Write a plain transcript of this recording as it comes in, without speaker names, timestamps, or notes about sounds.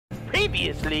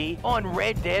Previously on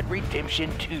Red Dead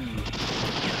Redemption 2.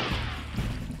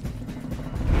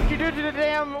 What'd you do to the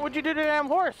damn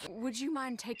horse? Would you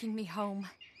mind taking me home?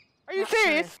 Are you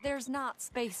serious? Sir, there's not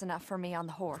space enough for me on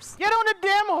the horse. Get on the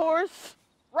damn horse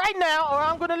right now or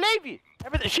I'm gonna leave you.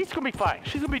 She's gonna be fine.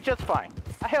 She's gonna be just fine.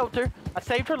 I helped her. I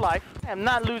saved her life. I'm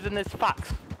not losing this fox.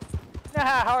 You know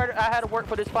how hard I had to work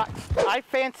for this fox? I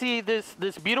fancy this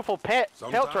beautiful pelt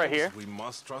right here. We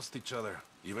must trust each other,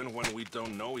 even when we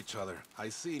don't know each other. I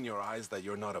see in your eyes that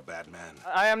you're not a bad man.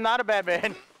 I am not a bad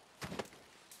man.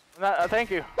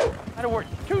 Thank you. I had to work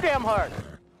too damn hard.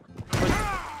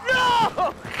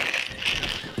 No!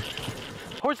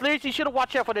 Horse Larry, you should have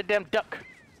watched out for the damn duck.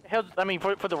 For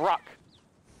the rock.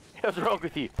 What's wrong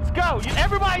with you? Let's go!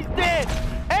 Everybody's dead!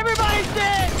 Everybody's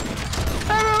dead!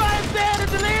 Everybody's dead in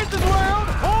Delirious world!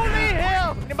 Holy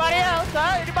hell! Anybody else,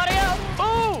 huh? Anybody else?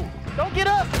 Ooh! Don't get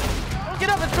up! Don't get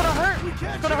up, it's gonna hurt!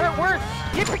 It's gonna hurt worse!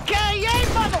 Yippee-ki-yay,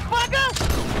 motherfucker!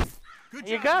 There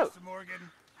you go. Mr.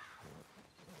 Morgan.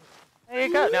 There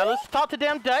you go. Now let's talk to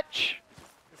damn Dutch.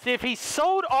 See if he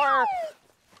sold our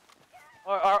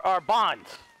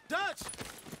bonds. Dutch!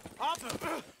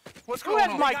 Arthur! What's Who going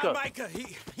has on? Micah? Micah,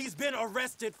 he's been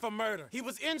arrested for murder. He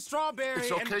was in Strawberry.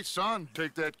 It's okay, son.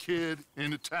 Take that kid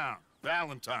into town.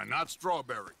 Valentine, not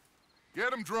Strawberry.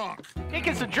 Get him drunk.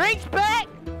 Taking some drinks back?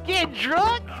 Get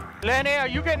drunk? Lenny, are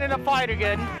you getting in a fight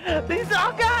again?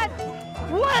 Oh God!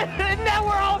 What? Now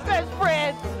we're all best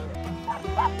friends!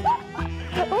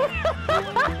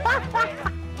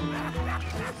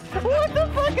 What the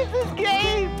fuck is this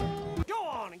game? Go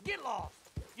on and get lost.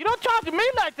 You don't talk to me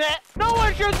like that. No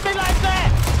one shoots me like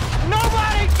that.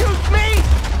 Nobody shoots me.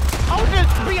 I was just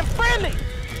being friendly.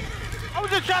 I was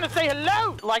just trying to say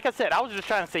hello. Like I said, I was just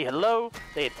trying to say hello.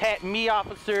 They attacked me,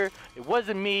 officer. It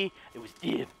wasn't me. It was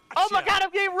them. Oh my God,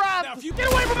 I'm getting robbed.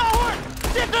 Get away from my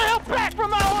horse. Get the hell back from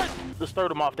my horse. Let's throw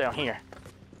them off down here.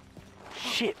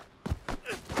 Shit.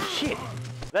 Shit.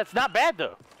 That's not bad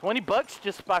though. 20 bucks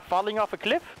just by falling off a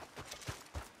cliff.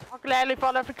 I'll gladly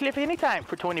fall off a cliff anytime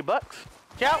for 20 bucks.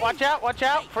 Watch out, watch out, watch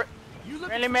out.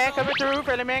 Friendly man coming through,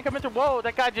 friendly man coming through. Whoa,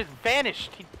 that guy just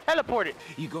vanished. He teleported.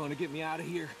 You going to get me out of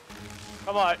here?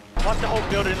 Come on, watch the whole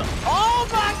building. Oh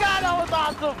my God, that was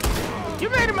awesome. You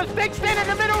made a mistake standing in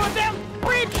the middle of that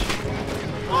bridge.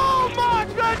 Oh my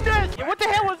goodness. What the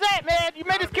hell was that, man? You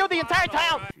made us kill the entire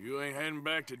town. You ain't heading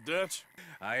back to Dutch?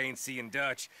 I ain't seeing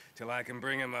Dutch till I can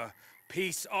bring him a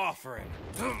peace offering.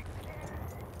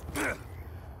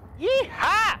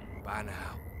 Yeehaw! Bye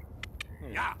now.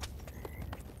 Yeah.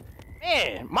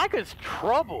 Man, Micah's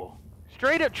trouble.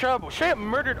 Straight up trouble. Straight up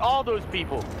murdered all those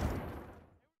people.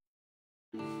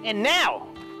 And now,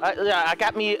 I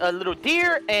got me a little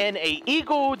deer and a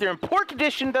eagle. They're in poor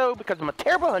condition though because I'm a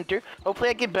terrible hunter. Hopefully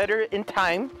I get better in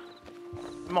time.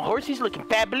 My horse, he's looking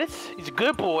fabulous. He's a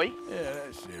good boy. Yeah,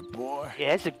 that's it, boy.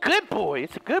 Yeah, it's a good boy.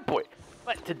 It's a good boy.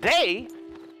 But today,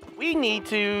 we need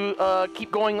to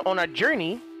keep going on our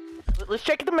journey. Let's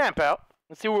check the map out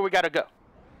and see where we gotta go.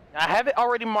 Now, I have it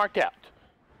already marked out.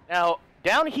 Now,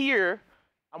 down here,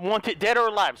 I want it dead or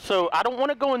alive. So I don't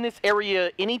want to go in this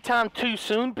area anytime too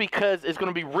soon because it's going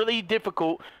to be really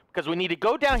difficult because we need to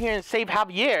go down here and save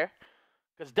Javier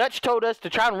because Dutch told us to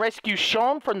try and rescue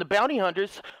Sean from the bounty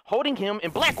hunters holding him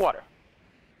in Blackwater.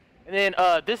 And then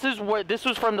this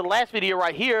was from the last video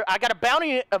right here. I got a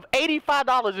bounty of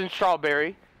 $85 in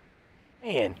Strawberry.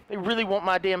 Man, they really want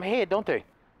my damn head, don't they?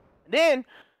 And then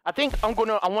I think I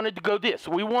wanted to go this.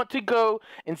 We want to go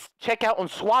and check out on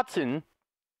Swatson,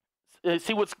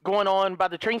 see what's going on by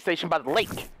the train station by the lake.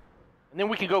 And then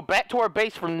we can go back to our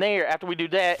base from there after we do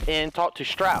that and talk to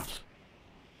Strauss.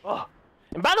 Oh.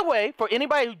 And by the way, for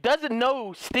anybody who doesn't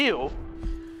know still,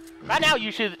 by now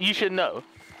you should know.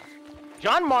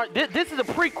 John Martin, this is a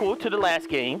prequel to the last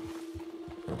game.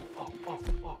 Oh, what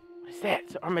is that?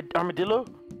 It's an armadillo?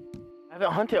 I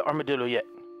haven't hunted armadillo yet.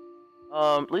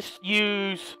 Let's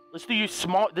use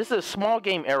small. This is a small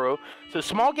game arrow. So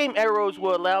small game arrows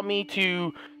will allow me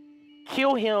to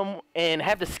kill him and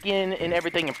have the skin and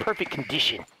everything in perfect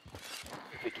condition.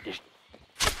 Perfect condition.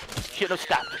 Should have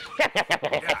stopped.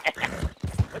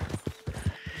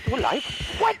 Still alive?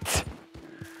 What?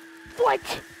 What?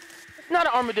 It's not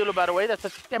an armadillo, by the way. That's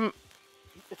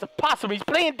it's a possum. He's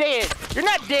playing dead. You're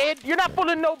not dead. You're not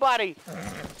fooling nobody.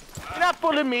 You're not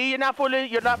fooling me. You're not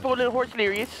fooling Horse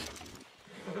Delirious.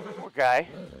 Poor guy.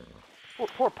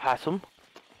 Poor possum.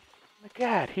 Oh my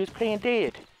God, he was playing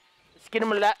dead. Let's get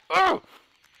him alive.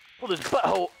 Pull his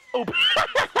butthole open.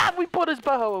 We pulled his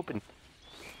butthole open.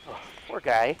 Oh, poor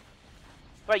guy.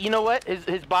 But you know what?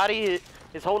 His body,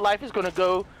 his whole life is gonna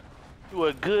go to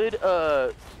a good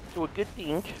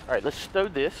thing. All right, let's stow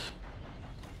this.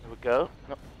 go.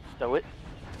 No, stow it.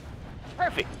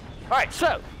 Perfect. All right,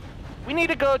 so we need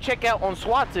to go check out on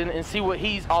Swanson and see what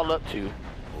he's all up to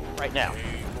right now.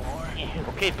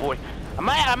 Okay, boy.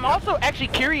 I'm also actually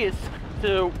curious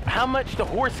to how much the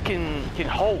horse can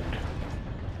hold.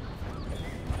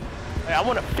 I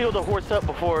want to fill the horse up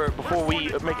before we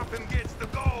make it.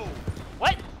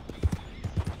 What?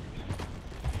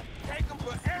 Take him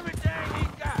for everything he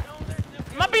got.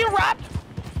 Am I being robbed?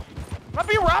 Am I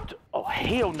being robbed? Oh,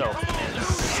 hell no. Oh,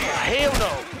 hell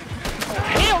no. Oh,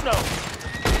 hell no.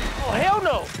 Oh, hell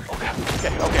no. Okay.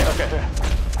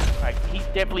 All right, he's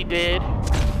definitely dead.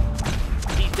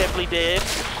 He's definitely dead.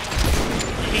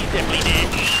 He's definitely dead.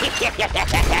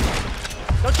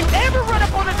 Don't you ever run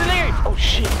up on the Delirious. Oh,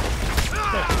 shit.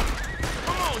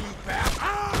 Come on, you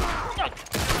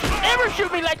pal. Never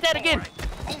shoot me like that again.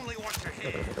 Only want your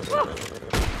head.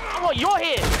 I want your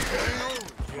head.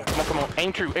 Come on.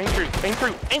 Aim true. Aim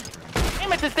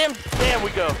at this damn. There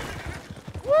we go.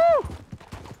 Woo!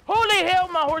 Holy hell,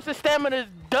 my horse's stamina is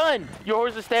done. Your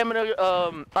horse's stamina.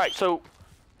 All right, so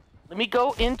let me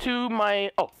go into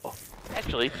my. Oh,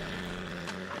 actually.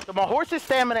 So my horse's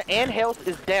stamina and health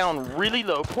is down really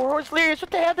low. Poor horse Delirious, what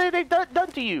the hell have they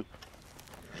done to you?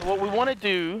 So what we want to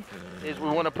do is we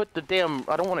want to put the damn.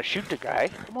 I don't want to shoot the guy.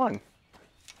 Come on. We want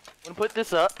to put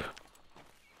this up.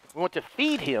 We want to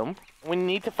feed him. We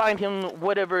need to find him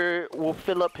whatever will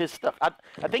fill up his stuff. I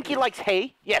think he likes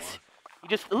hay. Yes. You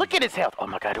just look at his health. Oh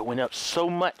my god, it went up so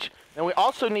much. And we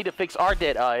also need to fix our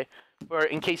dead eye for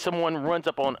in case someone runs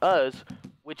up on us,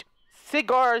 which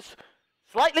cigars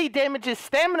slightly damages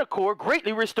stamina core,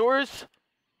 greatly restores.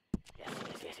 Yes.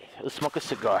 Let's smoke a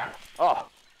cigar. Oh,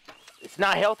 it's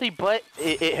not healthy, but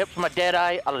it helps my dead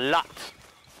eye a lot.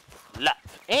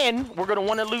 And we're gonna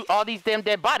want to loot all these damn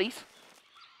dead bodies.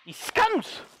 These scums!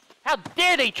 How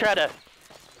dare they try to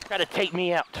take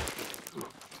me out?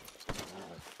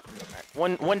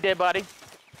 Right, one dead body.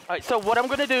 All right, so what I'm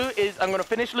gonna do is I'm gonna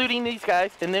finish looting these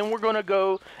guys, and then we're gonna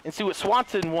go and see what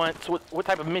Swanson wants, what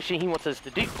type of mission he wants us to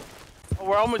do. Oh,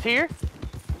 we're almost here.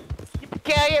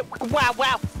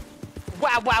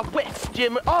 Wow, West,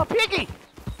 Jim. Oh, Piggy!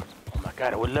 Oh my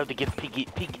God, I would love to get Piggy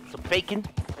some bacon.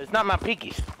 It's not my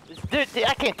piggies.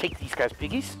 I can't take these guys'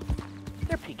 piggies.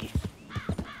 They're piggies.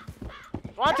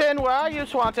 Swanson, where are you,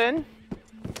 Swanson?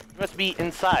 You must be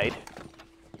inside.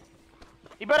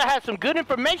 You better have some good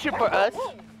information for us.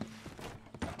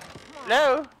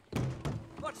 Hello?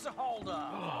 What's the hold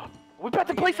up? We about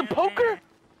to play some poker?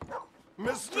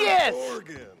 Mr. Yes!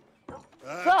 Morgan,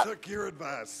 What's I up? took your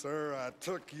advice, sir. I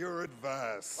took your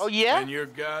advice. Oh, yeah? And your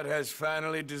god has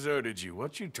finally deserted you.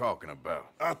 What you talking about?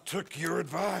 I took your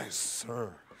advice,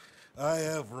 sir. I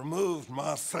have removed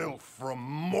myself from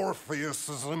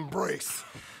Morpheus's embrace.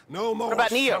 No more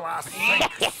about Neo? shall I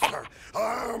sink, sir.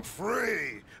 I am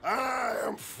free. I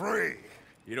am free.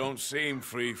 You don't seem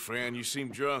free, friend. You seem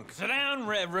drunk. Sit down,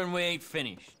 Reverend. We ain't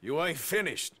finished. You ain't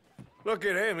finished. Look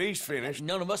at him. He's finished.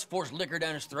 None of us forced liquor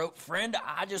down his throat. Friend,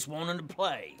 I just want him to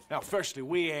play. Now, firstly,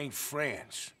 we ain't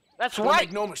friends. That's Don't right.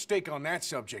 make no mistake on that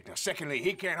subject. Now, secondly,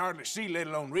 he can't hardly see, let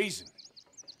alone reason.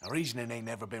 Now, reasoning ain't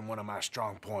never been one of my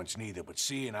strong points neither, but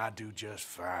seeing I do just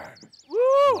fine. Woo!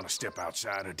 You want to step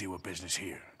outside or deal with business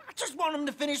here? I just want him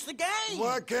to finish the game.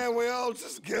 Why can't we all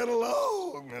just get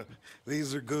along?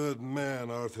 These are good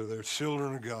men, Arthur. They're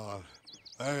children of God.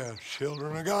 They're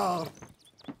children of God.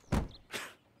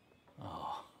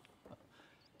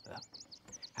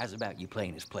 How's about you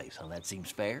playing his place, huh? That seems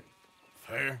fair?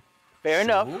 Fair? Fair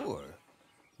enough. Sure.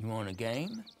 You want a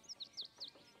game?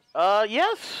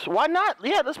 Yes. Why not?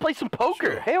 Yeah, let's play some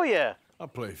poker. Sure. Hell yeah. I'll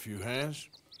play a few hands.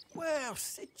 Well,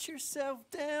 sit yourself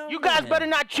down. You guys then. better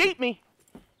not cheat me.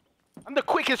 I'm the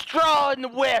quickest draw in the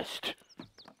West.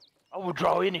 I will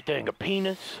draw anything. A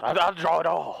penis. I'll draw it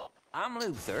all. I'm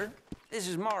Luther. This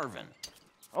is Marvin.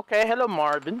 Okay, hello,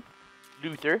 Marvin.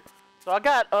 Luther. So I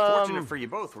got, Fortunate for you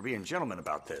both for being gentlemen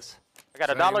about this. I got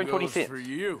Same $1.20. goes for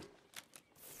you.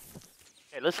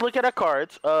 Okay, let's look at our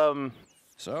cards.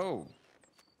 So,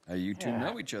 how you two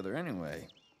know each other anyway?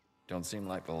 Don't seem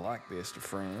like the likeliest of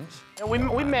friends. we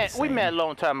met a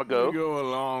long time We ago. go a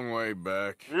long way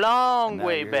back. Long Now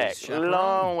way you're back. his chaperone?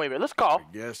 Long way back. Let's call.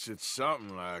 Guess it's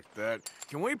something like that.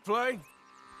 Can we play?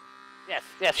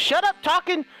 Yes. Shut up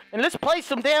talking and let's play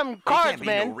some damn He cards, can't be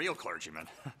man. no real clergyman.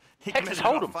 He Texas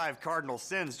committed about Hold'em. 5 cardinal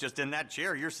sins just in that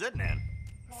chair you're sitting in.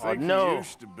 I think no. he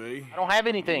used to be. I don't have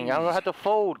anything. I'm gonna have to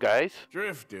fold, guys.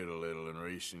 Drifted a little in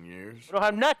recent years. We don't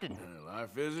have nothing.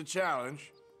 Life is a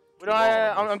challenge. We don't.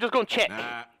 I'm just gonna check.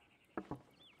 Nah.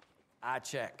 I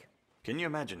check. Can you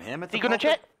imagine him at He the gonna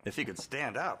pulpit? check? If he could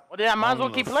stand up. Well, then I might as well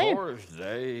keep playing. Fourth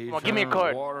day, he Come on, give me a turned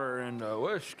card. water into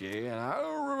whiskey, and I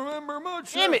don't remember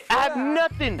Don't Damn it, I have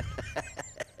nothing.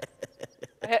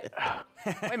 Wait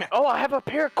a minute. Oh, I have a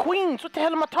pair of queens. What the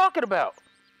hell am I talking about?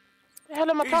 What the hell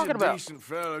am I talking about? He's a decent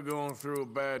fella going through a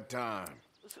bad time.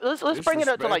 Let's bring it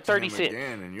up to like 30 Disrespect cents.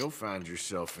 him again, and you'll find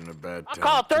yourself in a bad I'll time.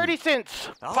 call 30 cents,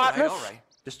 partners. All right.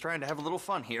 Just trying to have a little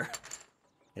fun here.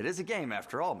 It is a game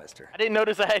after all, mister. I didn't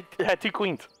notice I had 2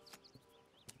 queens.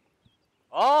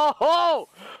 Oh,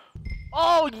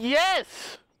 oh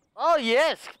yes. Oh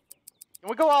yes. Can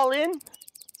we go all in?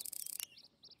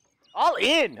 All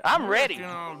in. I'm ready.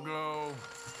 I'll go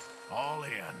all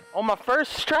in. On my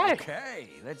first strike. Okay,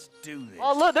 let's do this.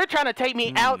 Oh look, they're trying to take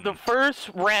me out the first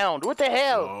round. What the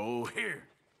hell? Oh, here.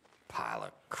 Pile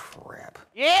of crap.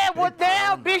 Yeah, what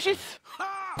now, bitches?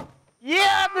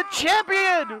 Yeah, I'm the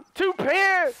champion. 2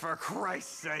 pair. For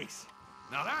Christ's sakes.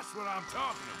 Now that's what I'm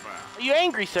talking about. Are you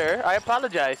angry, sir? I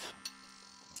apologize.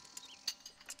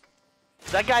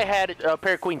 That guy had a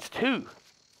pair of queens too.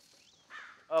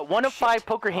 1 of 5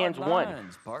 poker hands won.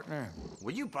 Lines, partner.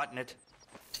 Will you button it?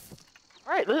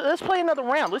 All right, let's play another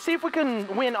round. Let's see if we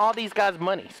can win all these guys'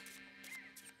 monies.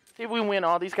 See if we win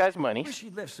all these guys' monies. Wish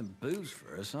he'd left some booze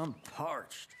for us. I'm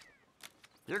parched.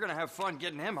 You're gonna have fun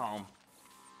getting him home.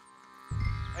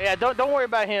 Yeah, don't worry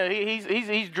about him.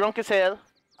 He's drunk as hell.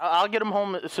 I'll get him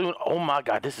home soon. Oh my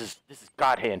God, this is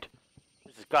God hand.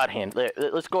 This is God hand.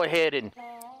 Let's go ahead and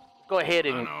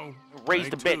raise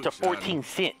the bet to 14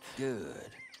 cents. Good.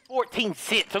 14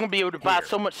 cents. I'm gonna be able to buy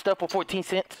so much stuff for 14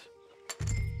 cents.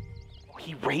 Oh,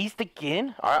 he raised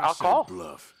again? All right, I'll call.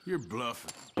 Bluff. You're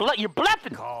bluffing. You're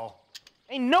bluffing. Call.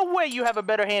 Ain't no way you have a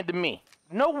better hand than me.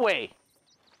 No way.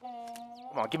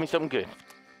 Come on, give me something good.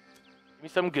 Give me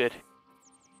something good.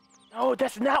 No,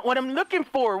 that's not what I'm looking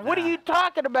for. What are you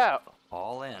talking about?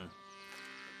 All in.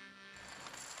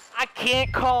 I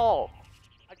can't call.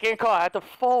 I can't call. I have to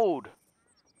fold.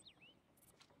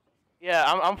 Yeah,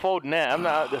 I'm folding that. I'm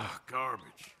not. Garbage.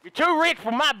 You're too rich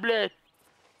for my blood.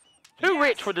 Too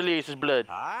rich for Delirious' blood.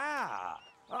 Ah,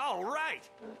 all right.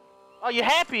 Oh, you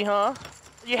happy, huh?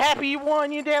 You happy you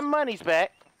won your damn money's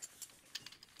back?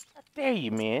 How dare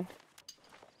you, man?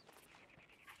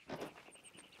 I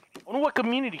wonder what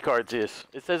community cards is.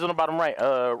 It says on the bottom right,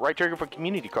 right trigger for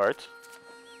community cards.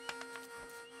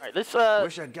 All right, let's,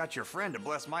 Wish I'd got your friend to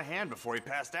bless my hand before he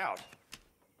passed out.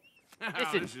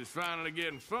 Listen. This is finally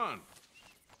getting fun.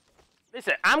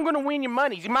 Listen, I'm gonna win your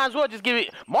monies. You might as well just give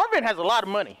it. Marvin has a lot of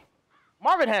money.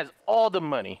 Marvin has all the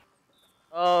money.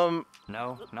 No,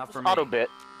 not for me. Auto bet.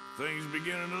 Things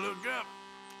beginning to look up.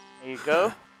 There you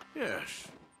go. Yes.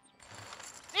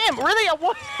 Damn, really? I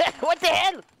won. What the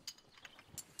hell?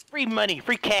 Free money,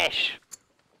 free cash.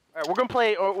 All right, we're gonna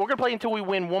play until we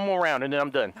win one more round, and then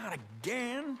I'm done. Not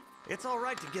again. It's all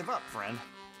right to give up, friend.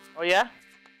 Oh yeah?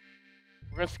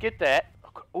 We're gonna skip that.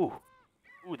 Ooh,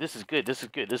 this is good. This is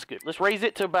good. This is good. Let's raise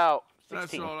it to about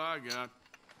 16. That's all I got.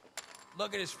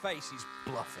 Look at his face. He's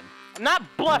bluffing. I'm not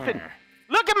bluffing.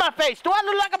 Look at my face. Do I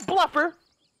look like a bluffer?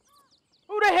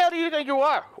 Who the hell do you think you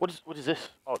are? What is this?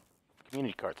 Oh,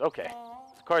 community cards. Okay,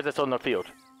 it's cards that's on the field.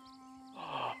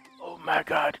 Oh my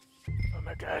God. Oh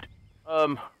my God.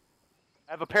 I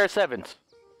have a pair of 7s.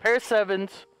 Pair of 7s and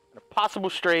a possible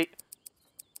straight.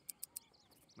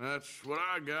 That's what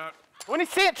I got. 20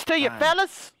 cents to you,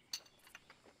 fellas.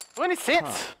 20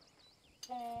 cents.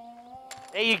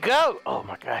 There you go. Oh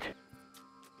my God.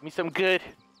 Give me some good.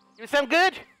 Give me some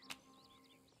good.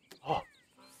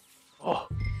 Oh.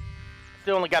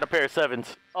 Still only got a pair of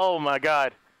 7s. Oh my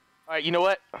God. All right, you know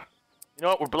what? You know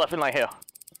what? We're bluffing like hell.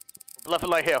 We're bluffing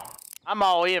like hell. I'm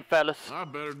all in, fellas. I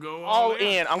better go All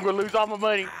in. I'm gonna lose all my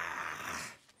money.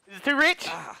 Is it too rich?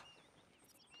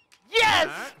 Yes!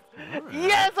 All right.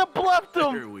 Yes, I bluffed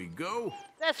him. Here we go.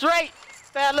 That's right,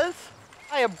 fellas.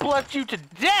 I have bluffed you to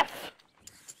death.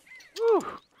 Woo!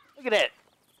 Look at that.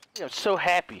 I'm so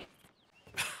happy.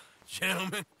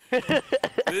 Gentlemen,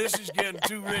 this is getting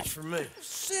too rich for me.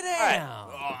 Sit down.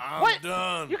 Oh, I'm What?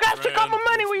 done. You guys took all my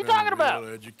money. What are you It's been talking a about?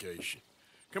 real education.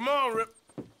 Come on, Rip.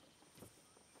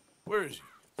 Where is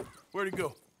he? Where'd he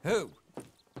go? Who?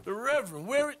 The Reverend.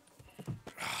 Where it?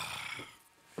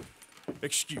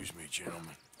 Excuse me,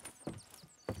 gentlemen.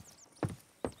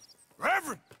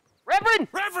 Reverend! Reverend!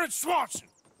 Reverend Swanson!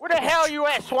 Where the hell are you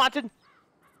at, Swanson?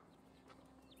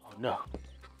 Oh, no.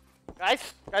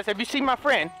 Guys, have you seen my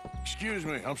friend? Excuse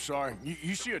me, I'm sorry.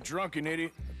 You see a drunken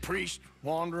idiot, a priest,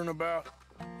 wandering about?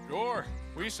 Sure,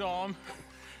 we saw him,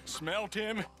 smelt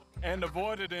him, and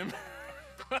avoided him.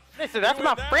 Listen, that's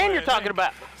my friend you're talking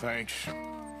about. Thanks.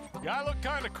 Guy looked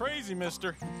kind of crazy,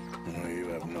 mister. No, you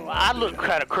have no Well, I idea. look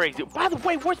kind of crazy. By the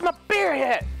way, where's my bear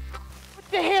hat? What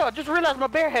the hell? I just realized my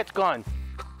bear hat's gone.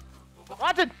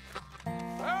 Swanson!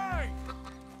 Hey!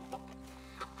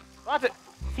 Swanson,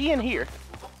 is he in here?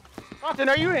 Swanson,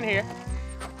 are you in here?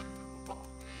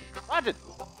 Swanson!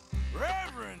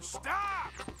 Reverend,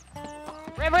 stop!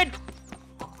 Reverend!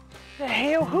 The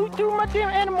hell? Who threw my damn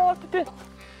animal off the thing?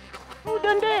 Who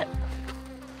done that?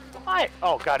 Why?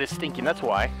 Oh god, it's stinking, that's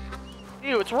why.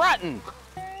 Ew, it's rotten.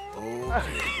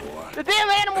 Okay, boy. The damn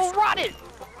animal rotted!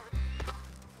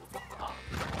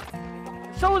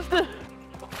 So is the...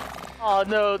 Oh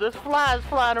no, there's flies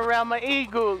flying around my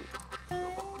eagle.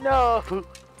 No.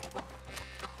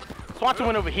 Swanson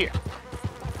went over here.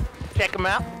 Check him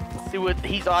out. See what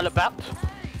he's all about.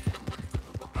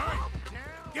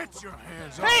 Get your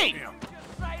hands Hey! off him.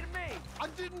 I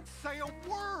didn't say a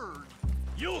word.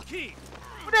 You'll keep.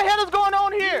 What the hell is going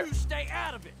on here? You stay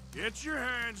out of it. Get your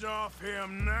hands off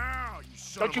him now, you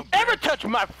son Don't you of a ever bitch. touch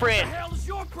my What friend, the hell is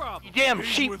your problem? you damn He's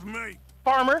sheep with me.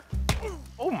 farmer.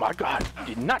 Oh my god,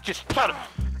 you did not just try to...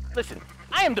 Listen,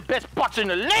 I am the best boxer in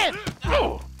the land.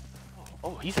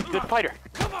 Oh, he's a good fighter.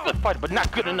 Good fighter, but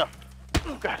not good enough.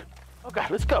 Oh god,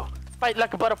 let's go. Fight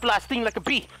like a butterfly, sting like a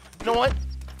bee. You know what?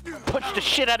 Punch the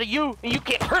shit out of you, and you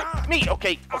can't hurt me.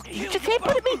 Okay, you just can't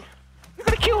put at me. You're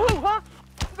gonna kill who, huh?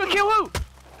 You're gonna kill who?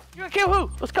 You're gonna kill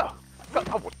who? Let's go. Go.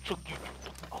 I will shoot you.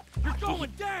 Oh, You're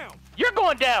going down. you're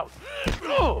going down.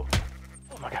 Oh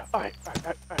my god. All right.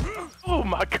 Oh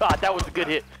my god, that was a good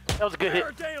hit. That was a good hit. Pair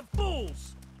of damn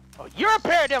fools. Oh, you're a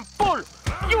pair of them fools.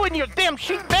 You and your damn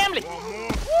sheep family.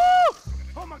 Woo!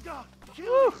 Oh my God! Woo!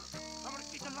 I'm gonna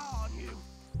keep the law on you.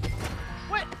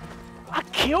 What? I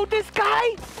killed this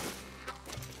guy?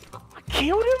 I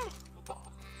killed him?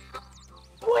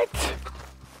 What?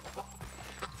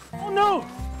 Oh no!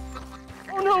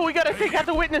 Oh no, we gotta take out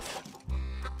the witness!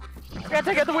 We gotta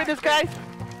take out the witness, guys!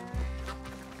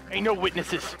 Ain't no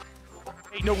witnesses.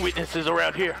 Ain't no witnesses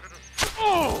around here.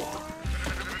 Oh!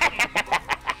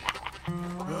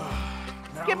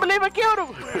 Can't believe I killed him!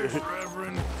 Where's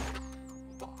Reverend?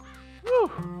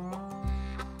 Woo.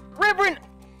 Reverend!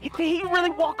 Did he really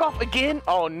walk off again?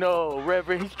 Oh no,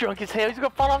 Reverend, he's drunk as hell. He's gonna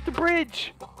fall off the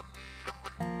bridge.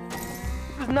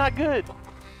 This is not good.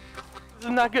 This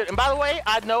is not good. And by the way,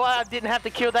 I know I didn't have to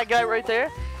kill that guy right there.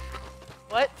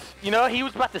 But, you know, he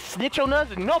was about to snitch on us,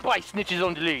 and nobody snitches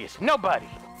on Delirious. Nobody.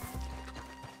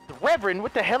 The Reverend,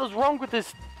 what the hell is wrong with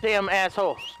this damn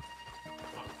asshole?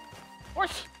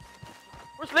 Horse!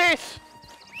 Horse Delirious!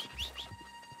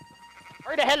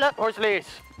 Hurry the hell up, Horse Delirious.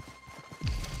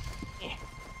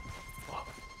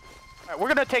 Alright, we're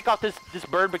gonna take off this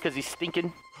bird because he's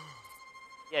stinking.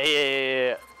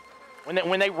 Yeah.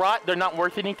 When they rot, they're not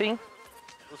worth anything.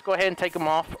 Let's go ahead and take them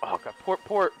off. Oh god,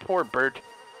 poor bird.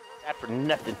 Bad for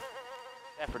nothing.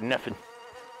 Bad for nothing.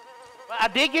 But I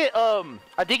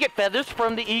did get feathers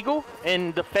from the eagle,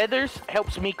 and the feathers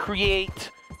helps me create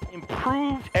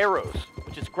improved arrows,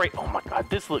 which is great. Oh my god,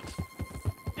 this looks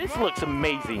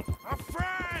amazing. A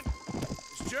friend!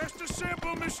 It's just a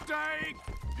simple mistake.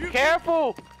 You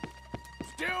Careful! can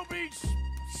still be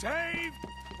saved.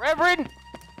 Reverend,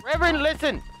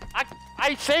 listen.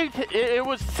 I saved it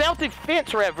was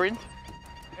self-defense, Reverend.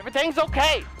 Everything's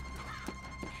okay.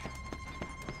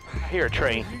 I hear a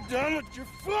train. You done with your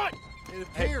foot? It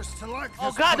appears to like Oh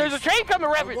this god, there's a place. train coming,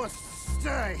 I Reverend. must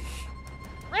stay.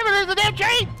 Reverend, there's a damn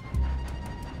train!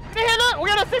 Get the hell up! We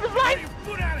gotta save his life!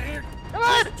 Foot out of here. Come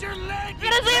on! Lift your leg. We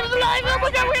gotta save his life! Oh my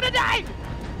god, we're gonna die!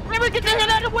 Reverend, get the hell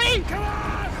out of the way! Come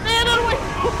on! Get the hell out of the way!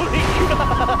 Holy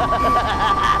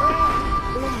god!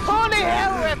 Holy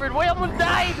hell, Reverend! We almost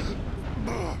died!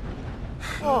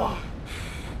 Oh.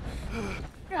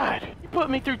 God, you put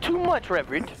me through too much,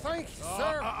 Reverend. Thank you,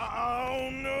 sir. Oh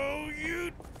no,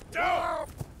 you don't!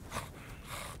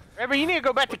 Reverend, you need to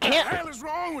go back to What the camp. hell is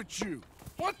wrong with you?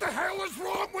 What the hell is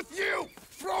wrong with you?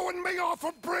 Throwing me off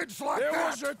a bridge like There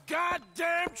that? was a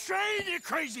goddamn train, you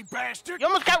crazy bastard! You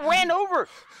almost got ran over.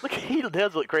 Look, he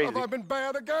does look crazy. Have I been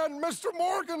bad again, Mr.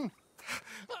 Morgan?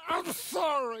 I'm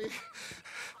sorry.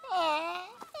 I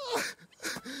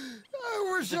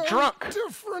wish I was drunk.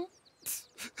 different.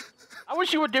 I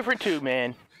wish you were different too,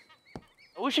 man.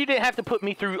 I wish you didn't have to put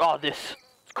me through all this.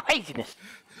 It's craziness.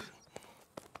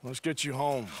 Let's get you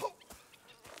home.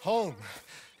 Home.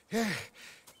 Yeah,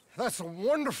 that's a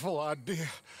wonderful idea.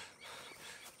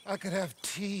 I could have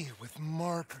tea with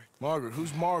Margaret. Margaret,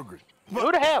 who's Margaret?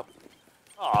 Who the hell?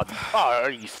 Oh, are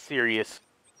you serious?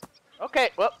 Okay,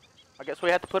 well, I guess we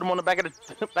have to put him on the back of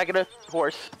the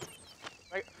horse.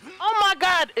 Oh my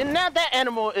god! And now that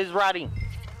animal is rotting.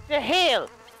 The hell?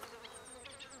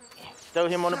 Stow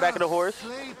him on the back of the horse.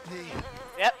 Sleepy.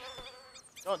 Yep.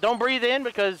 Don't breathe in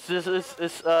because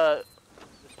this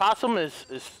possum is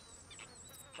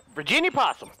Virginia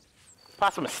possum. This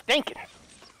possum is stinking.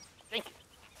 Stinking.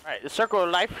 All right, the circle of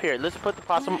life here. Let's put the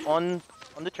possum on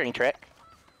the train track.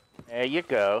 There you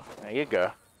go. There you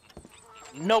go.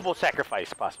 Noble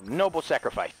sacrifice, possum. Noble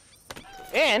sacrifice.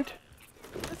 And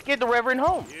let's get the Reverend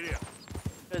home.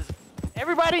 Because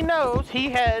everybody knows he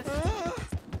has...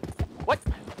 What?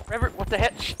 Reverend, what the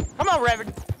heck? Shh. Come on,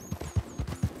 Reverend.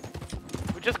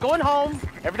 We're just going home.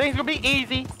 Everything's going to be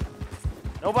easy.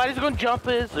 Nobody's going to jump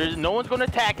us. No one's going to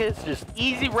attack us. Just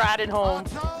easy riding home.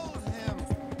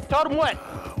 Told him what?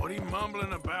 What are you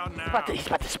mumbling about now? He's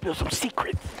about to spill some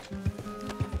secrets.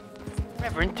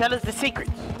 Reverend, tell us the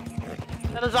secrets.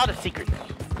 Tell us all the secrets.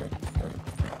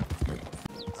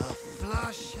 A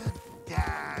flush of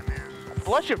diamonds. A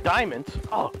flush of diamonds?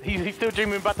 Oh, he's still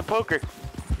dreaming about the poker.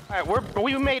 All right,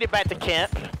 we made it back to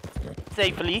camp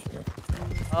safely.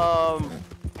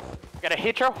 Gotta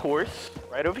hitch our horse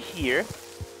right over here.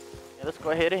 Yeah, let's go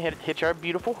ahead and hitch our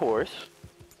beautiful horse.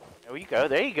 There we go.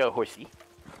 There you go, horsey.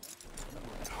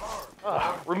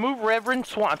 Remove Reverend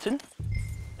Swanson.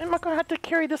 Am I gonna have to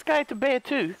carry this guy to bed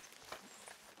too?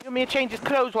 You want me to change his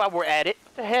clothes while we're at it?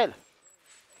 What the hell?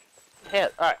 Hell,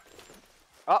 alright.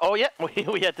 Oh yeah,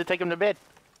 we had to take him to bed.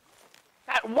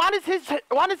 God, why does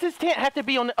his tent have to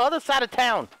be on the other side of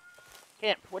town?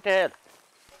 Camp, what the hell?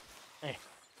 Hey,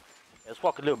 let's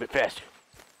walk a little bit faster.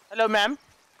 Hello, ma'am.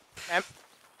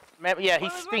 Ma'am, yeah, he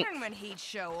stinks. I was wondering when he'd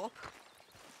show up.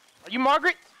 Are you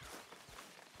Margaret?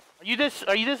 Are you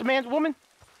this man's woman?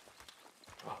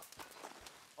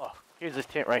 Oh, here's this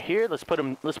tent right here. Let's put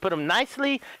him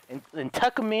nicely and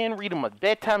tuck him in, read him a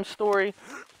bedtime story.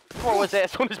 Throw his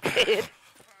ass on his bed.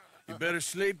 You better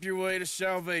sleep your way to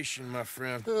salvation, my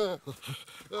friend. Oh,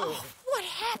 what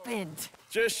happened?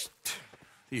 Just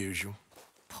the usual.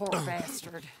 Poor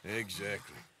bastard.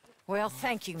 Exactly. Well,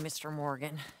 thank you, Mr.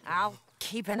 Morgan. I'll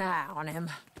keep an eye on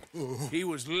him. He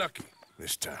was lucky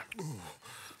this time.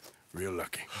 Real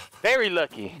lucky. Very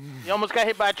lucky. You almost got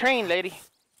hit by a train, lady.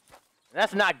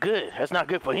 That's not good. That's not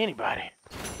good for anybody.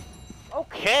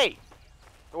 Okay.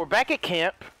 So we're back at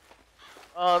camp.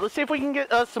 Let's see if we can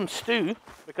get us some stew,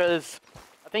 because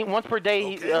I think once per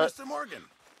day... Okay, Mr. Morgan.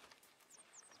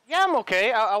 Yeah, I'm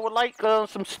okay. I would like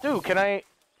some stew. Can I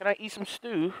eat some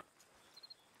stew?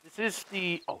 This is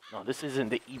the... Oh, no, this isn't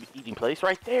the eating place.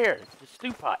 Right there. The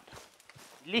stew pot.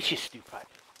 Delicious stew pot.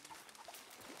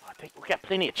 We got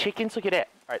plenty of chickens. Look at that.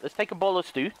 All right, let's take a bowl of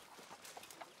stew.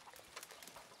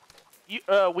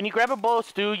 When you grab a bowl of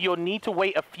stew, you'll need to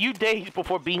wait a few days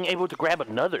before being able to grab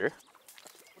another.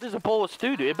 What does a bowl of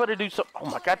stew do? It better do some... Oh,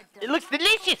 my God. It looks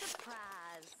delicious. Surprise.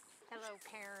 Hello,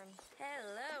 Karen.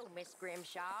 Hello, Miss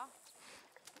Grimshaw.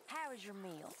 How was your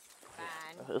meal?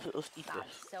 Fine. Let's eat I'm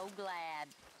this. so glad.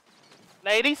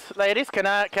 Ladies, can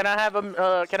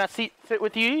I sit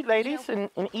with you, ladies,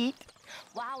 and eat?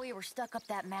 While we were stuck up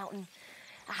that mountain,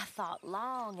 I thought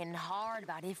long and hard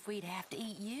about if we'd have to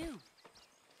eat you.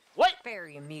 What?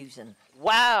 Very amusing.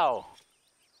 Wow.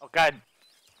 Oh, God.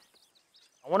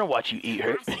 I want to watch you eat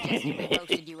her. I suggested we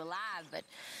roasted you alive, but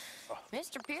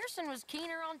Mr. Pearson was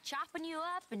keener on chopping you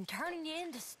up and turning you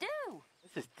into stew.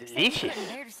 This is He delicious. couldn't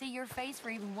bear to see your face for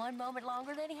even one moment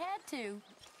longer than he had to.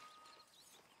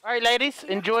 All right, ladies,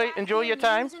 enjoy your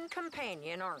time. Amusing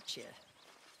companion, aren't you?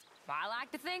 I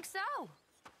like to think so.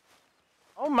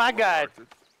 Oh, my God.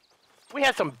 We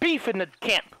had some beef in the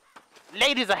camp.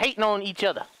 Ladies are hating on each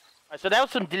other. All right, so that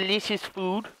was some delicious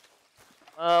food.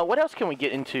 What else can we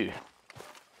get into?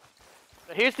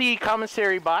 So here's the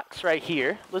commissary box right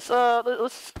here. We got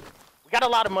a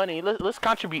lot of money. Let's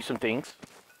contribute some things.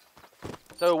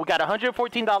 So we got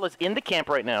 $114 in the camp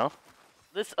right now.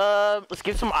 Let's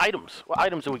get some items. What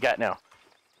items do we got now?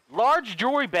 Large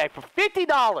jewelry bag for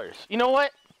 $50. You know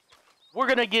what? We're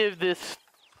gonna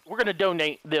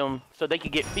donate them so they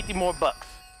can get 50 more bucks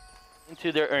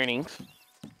into their earnings.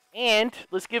 And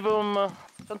let's give them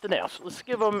something else. Let's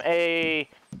give them a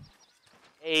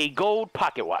gold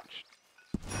pocket watch.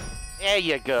 There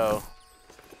you go.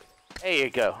 There you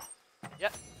go.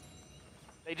 Yep.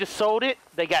 They just sold it.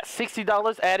 They got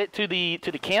 $60 added to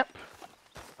the camp.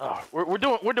 Oh, we're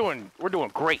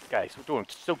doing great, guys. We're doing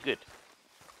so good.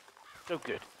 So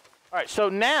good. All right, so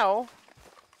now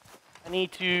I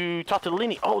need to talk to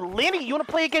Lenny. Oh, Lenny, you want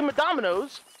to play a game of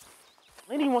dominoes?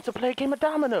 Lenny wants to play a game of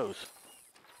dominoes.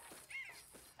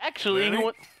 Actually, he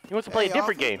wants to play a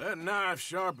different game. That knife's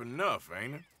sharp enough,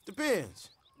 ain't it? Depends.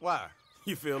 Why?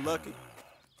 You feel lucky?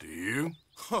 Do you?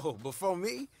 Oh, before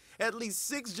me, at least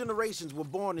 6 generations were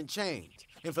born in chains.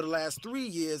 And for the last 3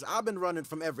 years, I've been running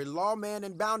from every lawman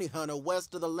and bounty hunter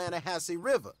west of the Lanahassee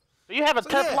River. So you have a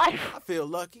tough life. I feel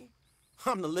lucky.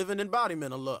 I'm the living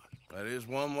embodiment of luck. That is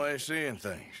one way of seeing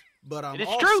things. But I'm It is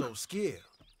also true. skilled.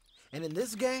 And in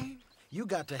this game, you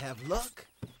got to have luck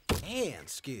and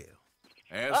skill.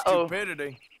 And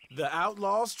stupidity. The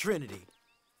Outlaws Trinity.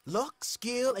 Luck,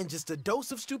 skill, and just a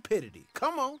dose of stupidity.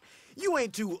 Come on. You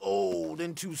ain't too old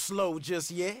and too slow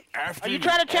just yet. Are you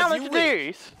trying to challenge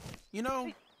Delirious? You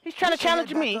know, he's trying to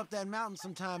challenge me. Back up that mountain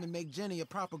sometime and make Jenny a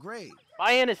proper grave.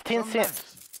 Buy-in is 10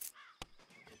 cents.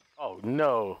 Oh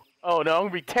no. Oh no, I'm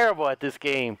gonna be terrible at this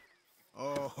game.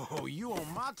 Oh, you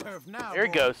on my turf now. There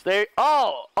he goes. There.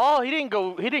 Oh, he didn't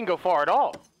go far at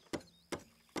all.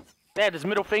 That his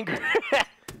middle finger.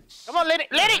 Come on, Lenny.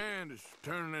 Lenny. And it's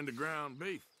turning into ground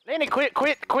beef. Lenny, quit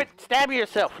stabbing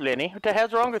yourself, Lenny. What the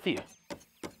hell's wrong with you?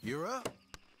 You're up.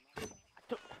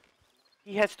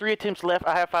 He has 3 attempts left.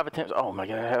 I have 5 attempts. Oh my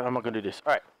God, how am I gonna do this?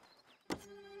 All right.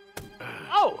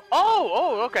 Oh,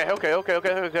 okay. Well,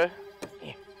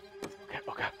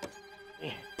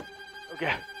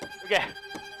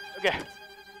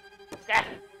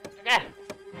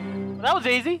 that was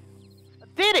easy. I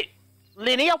did it.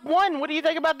 Lenny, I won. What do you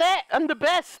think about that? I'm the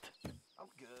best. I'm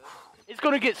good. It's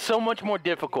gonna get so much more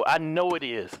difficult. I know it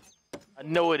is.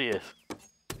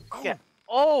 Yeah.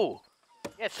 Oh.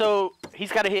 Yeah, so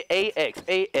he's got to hit AX.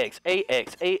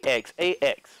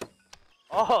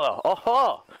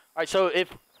 All right, so if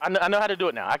I know how to do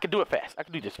it now. I can do it fast. I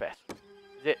can do this fast.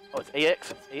 Is it? Oh, it's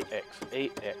AX.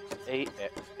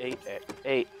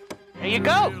 There you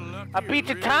go. I beat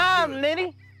your time,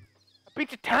 Lenny. I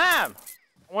beat your time.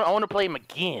 I want to play him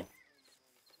again.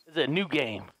 This is a new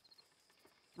game.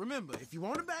 Remember, if you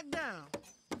want to back down,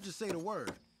 you just say the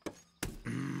word.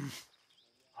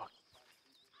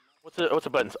 What's the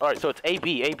buttons? All right, so it's A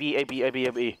B. All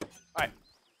right,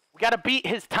 we gotta beat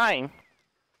his time.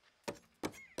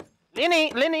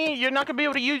 Lenny, you're not gonna be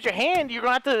able to use your hand. You're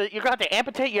gonna have to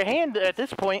amputate your hand at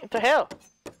this point. To hell,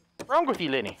 what's wrong with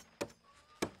you, Lenny?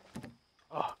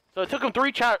 Oh, so it took him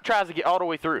 3 tries to get all the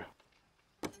way through.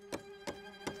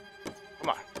 Come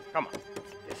on.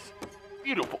 It's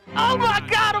beautiful. Oh my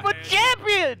God, I'm a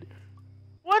champion!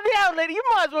 What the hell, Lenny? You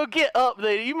might as well get up,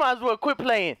 Lenny. You might as well quit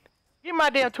playing. Give me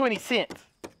my damn 20 cents.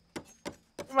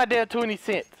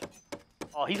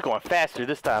 Oh, he's going faster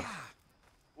this time.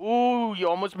 Ooh, you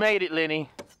almost made it, Lenny.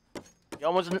 You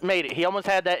almost made it. He almost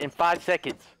had that in 5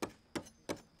 seconds.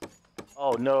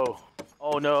 Oh, no.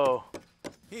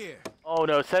 Here. Oh,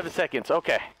 no, 7 seconds.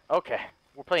 Okay.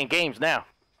 We're playing games now.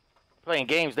 Okay.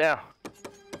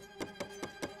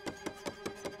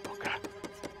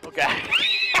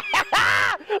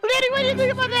 Lenny, what do you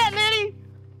think about that, Lenny?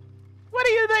 What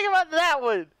do you think about that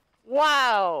one?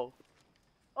 Wow.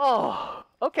 Oh,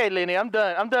 okay, Lenny. I'm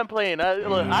done playing.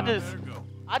 Look,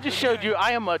 I just showed you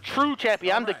I am a true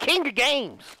champion. I'm the king of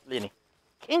games, Lenny.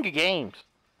 King of games.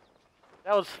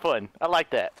 That was fun. I like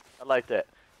that.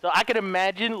 So I can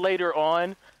imagine later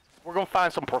on we're gonna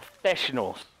find some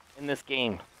professionals in this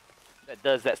game that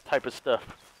does that type of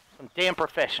stuff. Some damn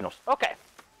professionals. Okay.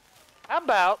 How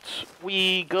about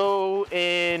we go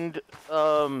and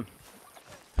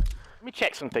let me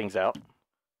check some things out.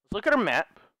 Let's look at our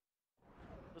map.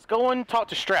 Let's go and talk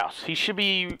to Strauss. He should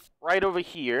be right over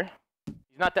here.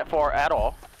 He's not that far at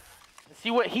all. Let's see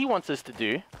what he wants us to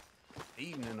do.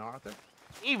 Evening, Arthur.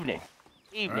 Evening.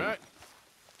 All right.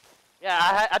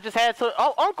 Yeah, I just had some.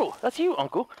 Oh, Uncle, that's you,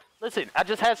 Uncle. Listen, I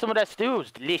just had some of that stew. It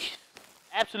was delicious.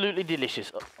 Absolutely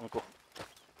delicious, Uncle.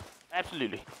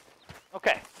 Absolutely.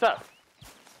 Okay, so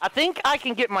I think I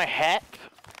can get my hat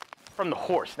from the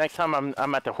horse next time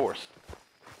I'm at the horse.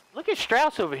 Look at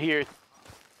Strauss over here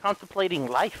contemplating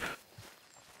life.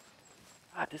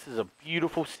 God, this is a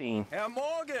beautiful scene. Herr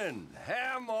Morgan!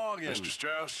 Mr.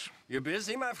 Strauss. You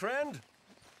busy, my friend?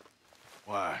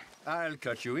 Why? I'll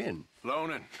cut you in.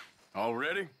 Loaning.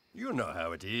 Already? You know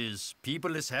how it is.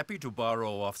 People is happy to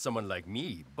borrow off someone like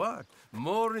me, but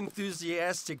more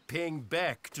enthusiastic paying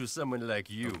back to someone like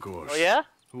you. Of course. Oh, yeah?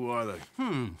 Who are they?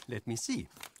 Let me see.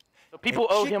 So people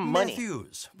owe Chick him money.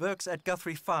 Matthews works at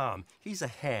Guthrie Farm. He's a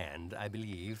hand, I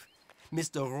believe.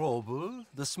 Mr. Roble,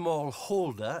 the small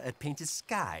holder at Painted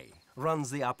Sky,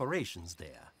 runs the operations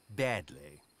there,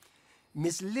 badly.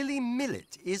 Miss Lily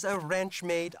Millet is a ranch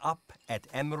maid up at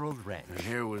Emerald Ranch. And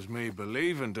here was me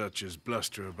believing Dutch's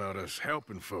bluster about us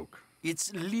helping folk.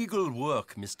 It's legal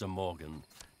work, Mr. Morgan.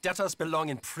 Debtors belong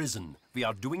in prison. We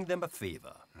are doing them a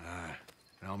favor. Aye.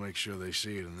 I'll make sure they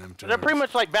see it in them terms. They're pretty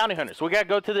much like bounty hunters. We gotta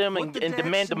go to them and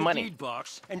demand the money. Deed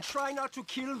box and try not to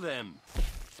kill them.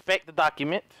 Inspect the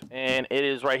document, and it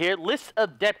is right here. List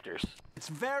of debtors. It's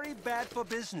very bad for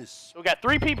business. So we got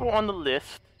 3 people on the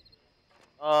list.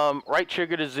 Right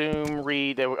trigger to zoom,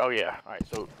 read. Oh yeah. All right.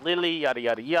 So Lily, yada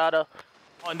yada yada.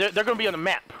 Oh, and they're gonna be on the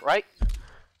map, right?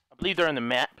 I believe they're on the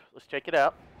map. Let's check it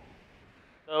out.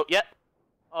 So yep.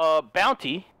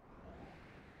 Bounty.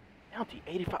 Bounty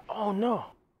 85. Oh no.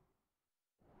 All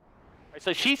right,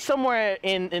 so she's somewhere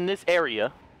in this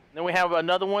area. Then we have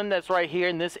another one that's right here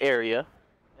in this area,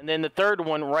 and then the third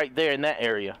one right there in that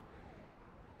area.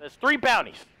 There's 3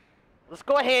 bounties. Let's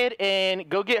go ahead and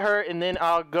go get her, and then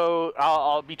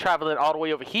I'll be traveling all the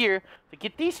way over here to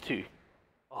get these 2.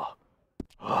 Oh,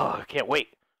 I can't wait.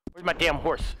 Where's my damn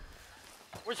horse?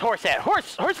 Where's horse at?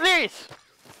 Horse Delirious!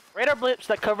 Radar blips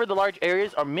that cover the large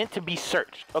areas are meant to be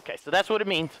searched. Okay, so that's what it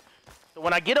means. So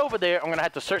when I get over there, I'm gonna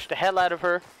have to search the hell out of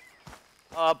her.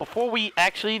 Before we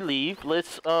actually leave,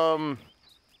 let's I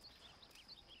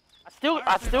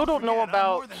still don't know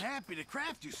about. I'm more than happy to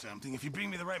craft you something if you bring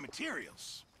me the right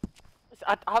materials.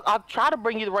 I'll try to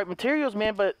bring you the right materials,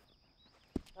 man, but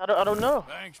I don't know.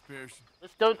 Thanks, Pearson.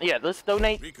 Let's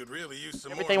donate We could really use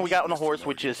some everything more we got on the meat, Mr. horse, Morgan.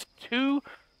 which is 2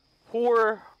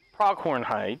 poor pronghorn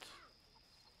hides.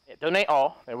 Yeah, donate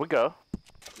all. There we go.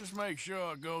 Just make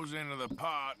sure it goes into the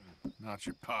pot and not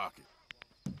your pocket.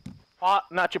 Pot,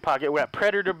 not your pocket. We got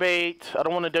predator bait. I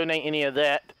don't want to donate any of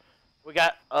that. We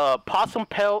got possum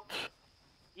pelt,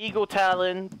 eagle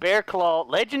talon, bear claw,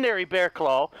 legendary bear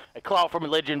claw. A claw from a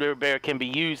legendary bear can be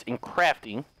used in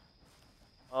crafting.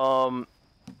 Oh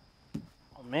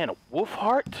man, a wolf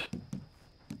heart.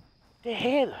 What the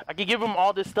hell? I can give him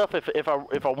all this stuff if I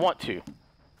want to.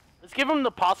 Let's give him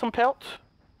the possum pelt.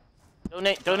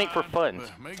 Donate for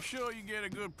funds. Make sure you get a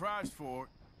good price for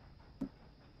it.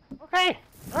 Okay.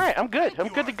 All right, I'm good. I'm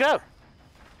good to go.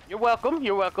 You're welcome.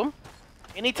 You're welcome.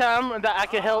 Anytime that I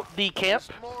can help the camp.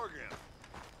 Morgan.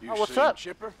 Oh, what's up?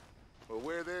 Chipper? Well,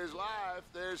 where there's life,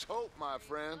 there's hope, my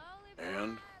friend.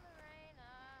 And?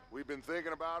 We've been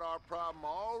thinking about our problem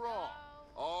all wrong.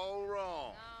 All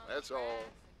wrong. That's all.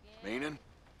 Meaning?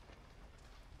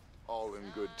 All in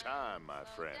good time, my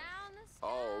friend.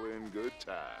 All in good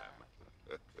time.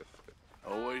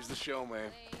 Always the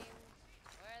showman.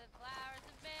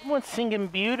 Someone's singing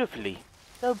beautifully.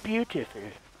 So beautiful.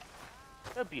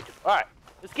 So beautiful. All right.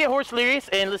 Let's get horse Delirious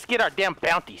and let's get our damn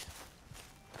bounties.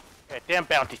 Yeah, damn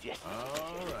bounties, yes.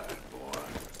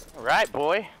 All right,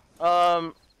 boy.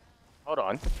 Hold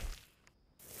on.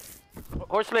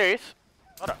 Horse Delirious.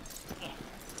 Hold on.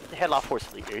 Get the hell off horse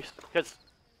Delirious. Because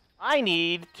I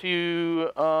need to,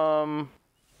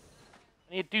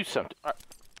 do something. All right.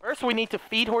 First, we need to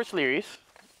feed horse Delirious.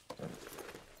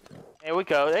 There we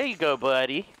go. There you go,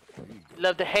 buddy.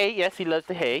 Love the hay. Yes, he loves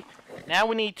the hay. Now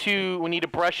we need to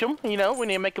brush him. You know, we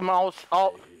need to make him all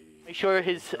make sure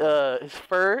his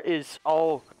fur is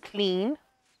all clean.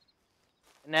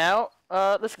 Now,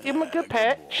 let's give him a good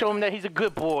pat. Show him that he's a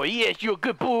good boy. Yes, you're a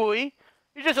good boy.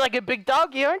 You're just like a big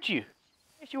doggy, aren't you?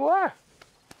 Yes, you are.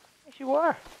 Yes, you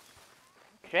are.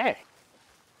 Okay.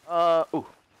 Ooh.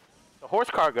 The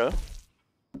horse cargo.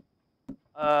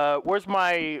 Where's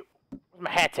my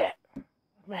hats at?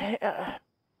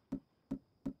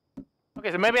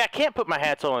 Okay, so maybe I can't put my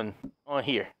hats on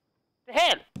here. The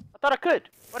hell! I thought I could.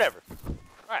 Whatever.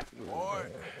 Alright. Boy.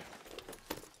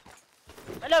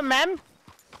 Hello, ma'am.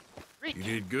 You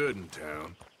did good in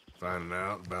town, finding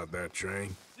out about that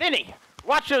train. Lenny,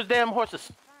 watch those damn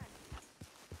horses.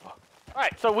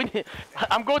 Alright, so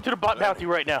I'm going to the bounty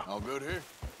right now. All good here?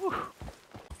 Whew.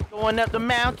 Going up the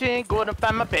mountain, going to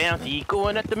find my bounty.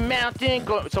 Going up the mountain,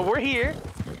 so we're here.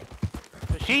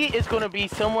 So she is going to be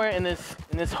somewhere in this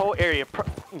whole area,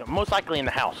 most likely in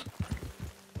the house.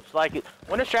 Most likely.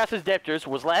 One of Strauss's debtors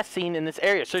was last seen in this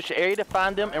area. Search the area to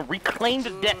find them and reclaim the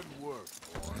debt.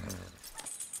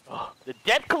 Oh, the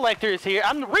debt collector is here.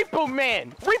 I'm the Repo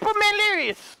Man. Repo Man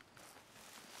Delirious.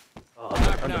 Oh,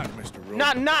 knock, Mr.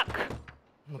 Rowe. Knock.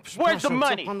 Where's the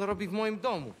money?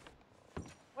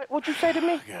 What'd you say to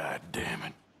me? God damn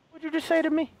it. What'd you just say to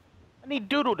me? I need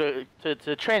Doodle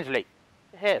to translate.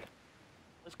 The hell.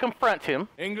 Let's confront him.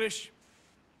 English?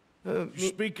 You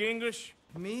speak English?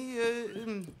 Do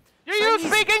you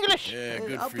speak English? Yeah,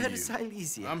 good for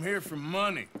you. I'm here for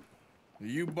money.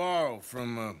 You borrow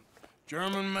from a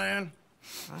German man?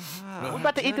 We're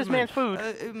about to eat this man's food.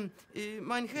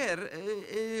 Mein Herr,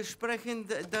 sprechen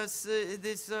das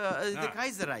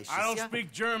Kaiserreich. I don't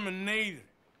speak German neither.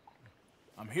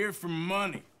 I'm here for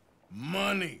money.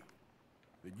 Money.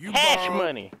 That you Cash borrowed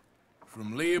money.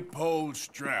 from Leopold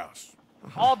Strauss.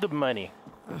 All the money.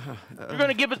 You're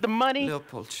gonna give us the money?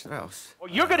 Leopold Strauss. Or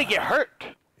you're gonna get hurt,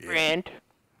 friend.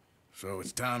 So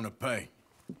it's time to pay.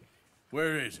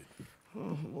 Where is it?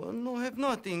 Well, no, have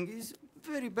nothing. It's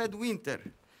very bad winter.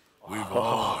 We've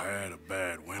all had a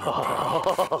bad winter,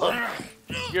 pal.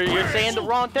 You're saying the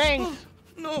wrong things.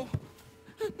 No.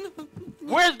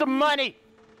 Where's the money?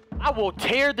 I will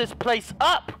tear this place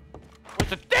up with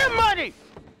the damn money.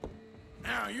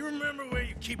 Now, you remember where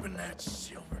you're keeping that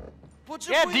silver?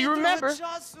 Yeah, do you remember?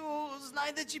 Czasu,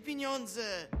 znajdę ci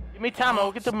pieniądze. Give me time,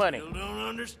 I'll get the money. Still don't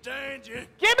understand you.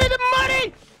 Give me the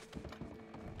money!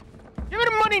 Give me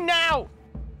the money now!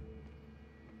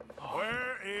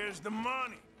 Where is the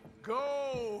money?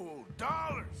 Gold,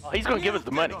 dollars. Oh, he's gonna give us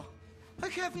the money. I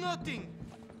have nothing.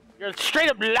 You're straight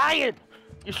up lying.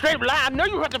 You're straight up lying. I know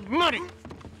you have the money.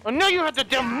 I know you have the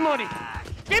damn money.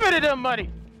 Give me the damn money.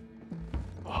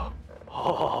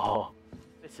 Oh.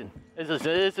 Listen,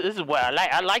 this is what I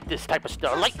like. I like this type of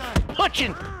stuff. I like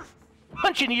punching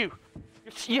you.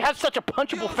 You have such a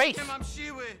punchable face.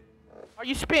 Are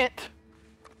you spent?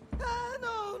 No.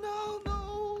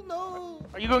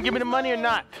 Are you gonna give me the money or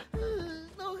not?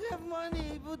 No have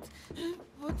money, but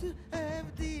I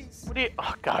have this. What do you?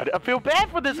 Oh God, I feel bad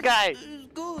for this guy. It's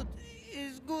good.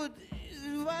 It's good. It's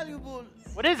valuable.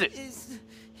 What is it? It's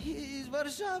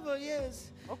Warszawa,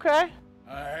 yes. Okay.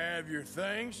 I have your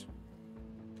things.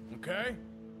 Okay?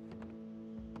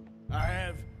 I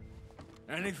have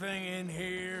anything in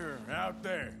here or out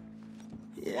there.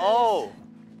 Yes.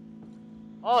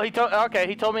 Oh, he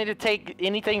told me to take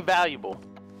anything valuable.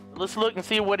 Let's look and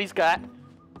see what he's got.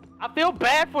 I feel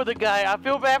bad for the guy.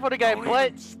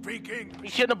 But he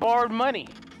shouldn't have borrowed money.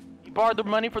 He borrowed the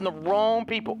money from the wrong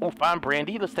people. Oh, fine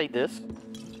brandy. Let's take this.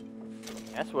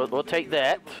 That's what we'll take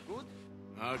that.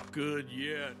 Not good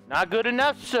yet. Not good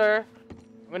enough, sir.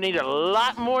 We're gonna need a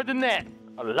lot more than that.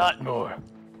 A lot more.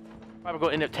 Probably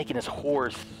gonna end up taking his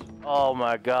horse. Oh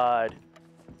my God.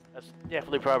 That's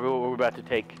definitely probably what we're about to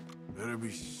take. Better be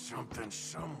something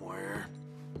somewhere.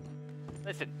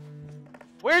 Listen,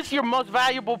 where's your most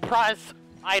valuable prize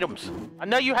items? I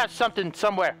know you have something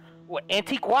somewhere. What,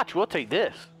 antique watch? We'll take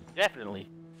this. Definitely.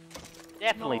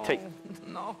 Definitely take.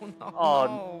 No.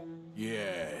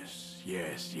 Yes.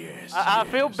 I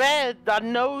feel bad. I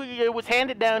know it was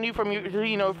handed down to you from your,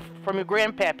 from your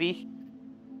grandpappy.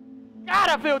 God,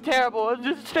 I feel terrible. I'm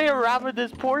just staying around with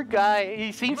this poor guy.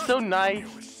 He seems so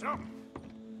nice. You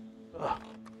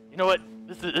know what?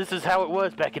 This is how it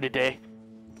was back in the day.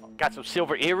 Got some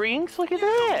silver earrings. Look at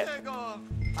that.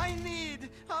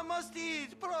 I must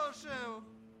eat, proszę.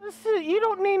 Listen, you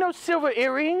don't need no silver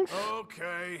earrings.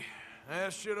 Okay.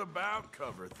 That should about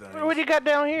cover things. What do you got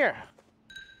down here?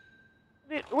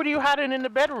 What are you hiding in the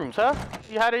bedrooms, huh?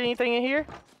 You hiding anything in here?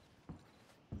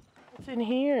 What's in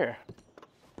here?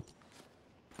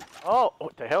 Oh,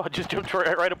 what the hell? I just jumped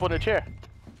right up on the chair.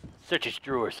 Search his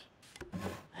drawers.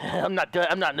 I'm not done.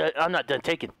 I'm not done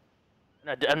taking.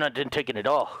 I'm not done taking it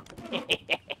all.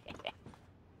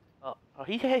 oh,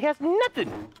 he has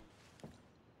nothing.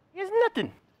 He has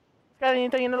nothing. Got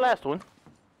anything in the last one?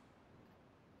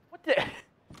 What the?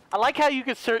 I like how you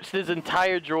can search this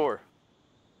entire drawer.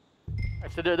 All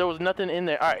right, so there was nothing in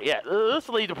there. All right, yeah. Let's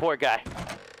leave the poor guy.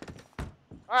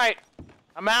 All right,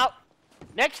 I'm out.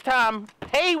 Next time,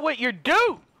 pay what you're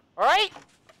due. All right?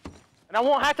 And I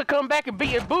won't have to come back and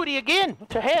beat your booty again. What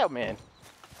the hell, man?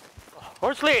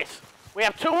 Where's Liz? We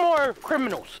have two more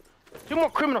criminals. Two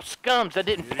more criminal scums that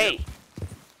didn't pay.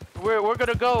 We're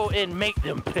gonna go and make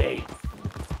them pay.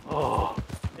 Oh,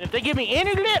 and if they give me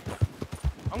any lip,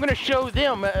 I'm gonna show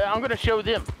them.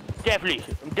 Definitely.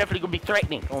 I'm definitely gonna be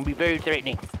threatening. I'm gonna be very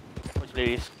threatening. Where's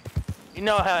Liz? You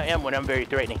know how I am when I'm very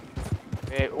threatening.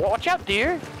 Watch out,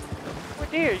 dear.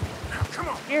 What deer? Come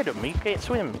on. Scared of me. You can't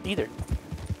swim either.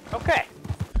 Okay.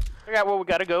 Figure out where we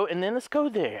gotta go, and then let's go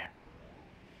there.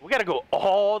 We gotta go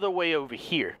all the way over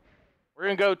here. We're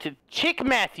gonna go to Chick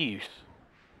Matthews.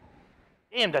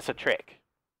 Damn, that's a trek.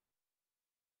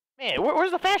 Man,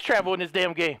 where's the fast travel in this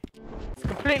damn game? It's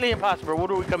completely impossible.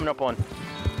 What are we coming up on?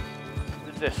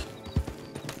 What is this?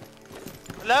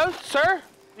 Hello, sir?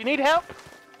 You need help?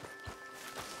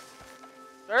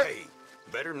 Sir? Hey,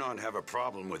 better not have a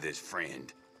problem with his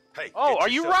friend. Hey, oh, are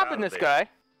you robbing this guy?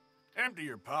 Empty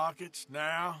your pockets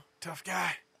now, tough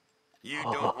guy. You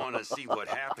don't want to see what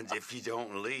happens if you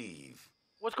don't leave.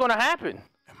 What's going to happen?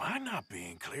 Am I not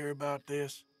being clear about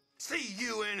this? See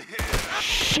you in here.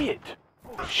 Shit.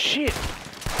 Oh, shit.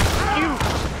 You.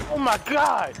 Oh, my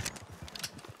God.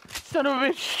 Son of a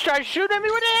bitch, try to shoot at me?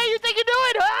 What the hell you think you're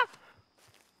doing, huh?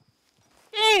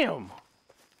 Damn.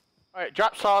 All right,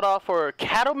 drop sawed off for a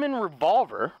cattleman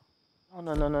revolver. Oh,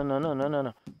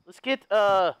 no. Let's get,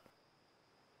 I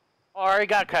already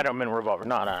got cattleman revolver.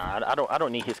 No, I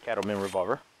don't need his cattleman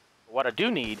revolver. What I do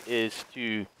need is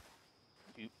to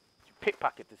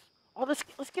pickpocket this. Oh, let's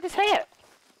get his hat.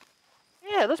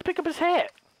 Yeah, let's pick up his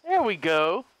hat. There we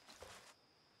go.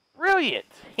 Brilliant.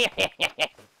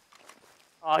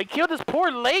 Oh, he killed this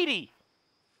poor lady.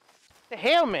 What the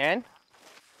hell, man?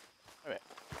 Wait a minute.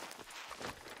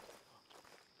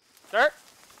 Sir?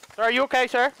 Sir, are you okay,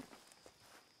 sir?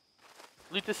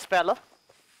 loot this fella.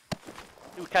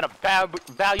 See what kind of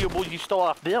valuables you stole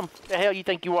off them. The hell you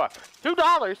think you are?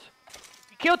 $2?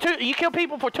 You kill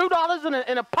people for $2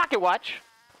 in a pocket watch?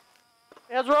 What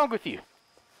the hell's wrong with you?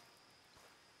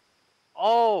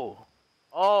 Oh,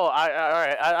 all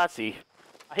right. I see.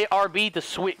 I hit RB to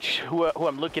switch who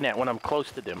I'm looking at when I'm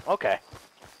close to them. Okay.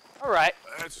 All right.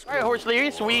 All right, Horse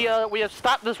Delirious. We have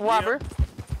stopped this robber.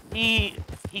 He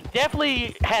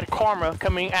definitely had karma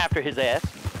coming after his ass.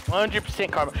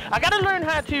 100% karma. I gotta learn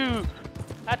how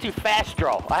to fast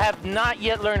draw. I have not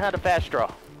yet learned how to fast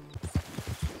draw.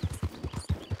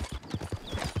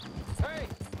 Hey,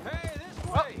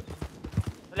 this way.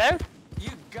 Hello?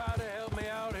 You gotta help me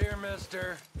out here,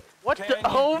 mister. What the?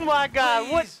 Oh my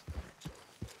God! What?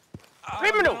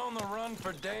 Criminal! I've been on the run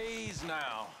for days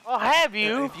now. Oh, have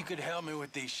you? If you could help me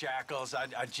with these shackles,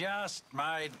 I just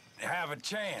might have a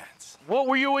chance. What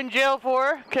were you in jail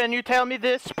for? Can you tell me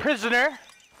this, prisoner?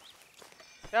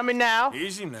 Tell me now.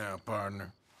 Easy now,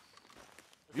 partner.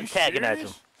 You antagonize him.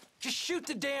 Just shoot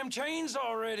the damn chains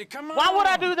already. Come on. Why would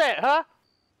I do that, huh?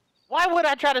 Why would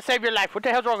I try to save your life? What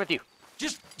the hell's wrong with you?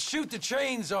 Just shoot the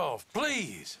chains off,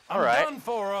 please. All right. I'm done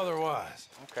for otherwise.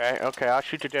 Okay. I'll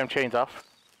shoot your damn chains off.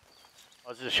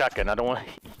 Oh, this is a shotgun. I don't want.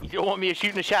 You don't want me to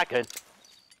shoot in a shotgun.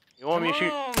 You want me to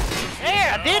shoot?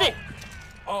 Yeah, I did it.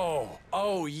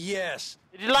 Oh, yes.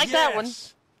 Did you like that one?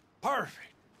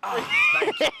 Perfect. Thank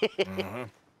you.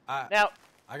 Now,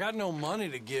 I got no money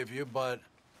to give you, but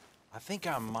I think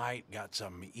I might got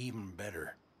something even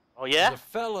better. Oh yeah? The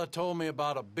fella told me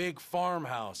about a big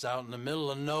farmhouse out in the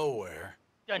middle of nowhere.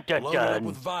 Dun, dun, loaded up dun.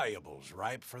 with valuables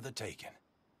ripe for the taking.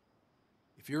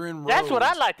 If you're in That's what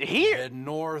Rhodes, I'd like to hear. Head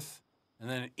north and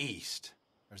then east.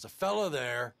 There's a fella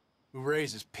there who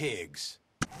raises pigs.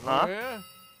 Huh? Oh, yeah?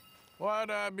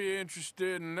 Why'd I be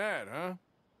interested in that, huh?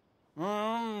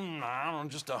 I don't know,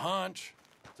 just a hunch.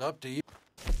 It's up to you.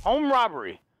 Home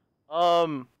robbery.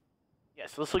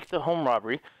 Yes, let's look at the home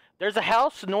robbery. There's a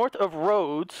house north of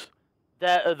Rhodes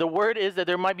that the word is that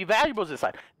there might be valuables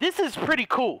inside. This is pretty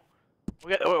cool.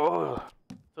 So,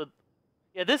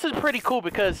 yeah, this is pretty cool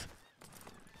because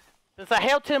since I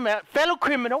helped him out, fellow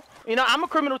criminal, you know, I'm a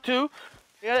criminal too.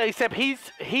 Yeah, except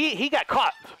he got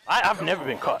caught. I've never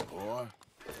been caught. Boy.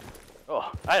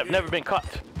 Oh, I have never been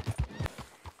caught.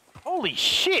 Holy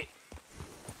shit!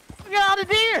 Look at all the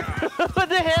deer! What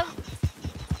the hell?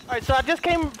 Alright, so I just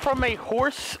came from a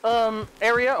horse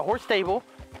area, a horse stable,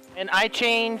 and I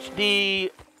changed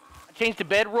the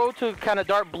bedroll to kind of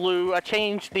dark blue. I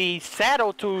changed the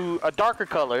saddle to a darker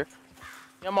color.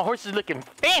 You know, my horse is looking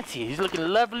fancy. He's looking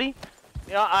lovely.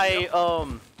 You know, I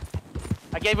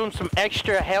gave him some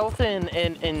extra health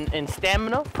and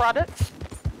stamina products.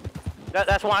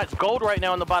 That's why it's gold right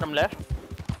now on the bottom left.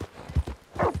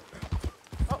 Oh,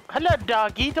 hello,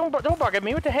 doggy. Don't bark at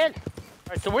me. What the hell? All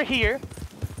right, so we're here.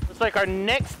 Looks like our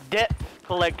next debt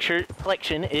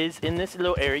collection is in this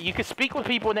little area. You can speak with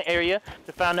people in the area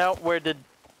to find out where the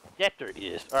debtor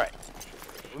is. All right.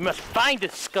 We must find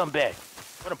this scumbag.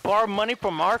 Want to borrow money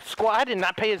from our squad and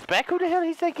not pay us back? Who the hell do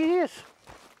you think he is?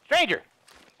 Stranger,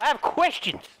 I have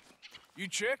questions. You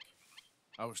chick?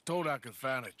 I was told I could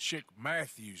find a Chick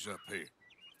Matthews up here.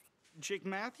 Chick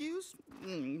Matthews?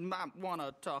 Might want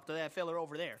to talk to that fella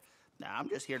over there. Nah, I'm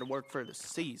just here to work for the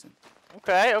season.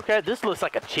 Okay. This looks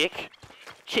like a chick.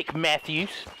 Chick Matthews.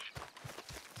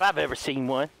 If I've ever seen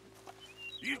one.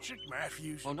 You Chick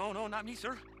Matthews? Oh, no, not me,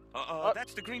 sir.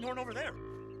 That's the greenhorn over there.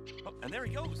 Oh, and there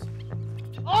he goes.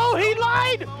 Oh, he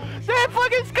lied! That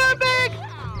fucking scumbag!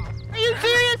 Are you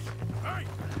serious? Hey,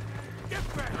 get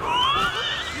back!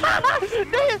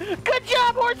 Good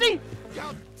job, Horsey!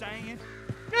 God dang it.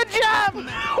 Good job!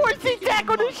 Horsey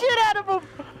tackled the shit out of him!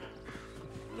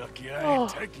 Lucky I ain't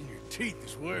taking your teeth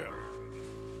as well.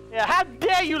 Yeah, how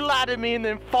dare you lie to me and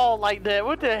then fall like that?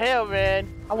 What the hell,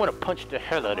 man? I want to punch the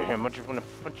hell out of him. I just want to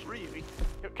punch you. Really?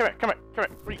 Come here.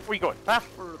 Where you going? Huh?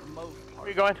 For the most part. Where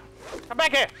you going? Come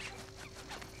back here.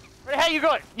 Where the hell you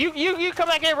going? You come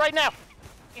back here right now.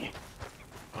 This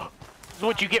is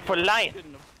what you get for lying.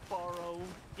 Shouldn't have borrowed.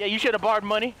 Yeah, you should have borrowed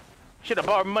money. You shouldn't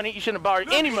have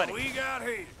borrowed any money. What we got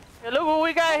here? Yeah, look what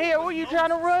we got here. What are you trying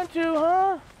to run to,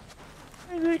 huh?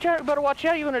 You better watch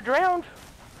out. You're gonna drown.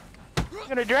 You're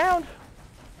gonna drown.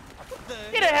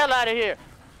 Get the hell out of here.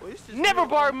 Never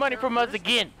borrow money from us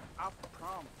again. I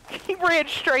promise. He ran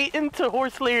straight into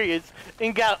Horse Delirious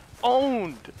and got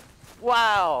owned.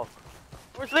 Wow.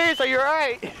 Horse Delirious, are you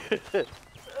alright?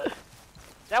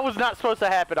 That was not supposed to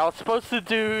happen. I was supposed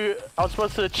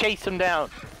to chase him down.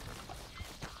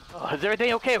 Oh, is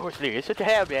everything okay, Horse Delirious? What the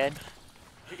hell, man?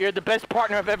 You're the best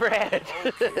partner I've ever had.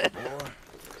 Okay, boy.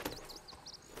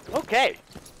 Okay.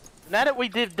 Now that we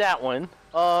did that one,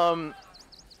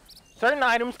 Certain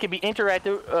items can be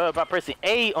interacted by pressing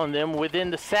A on them within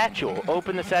the satchel.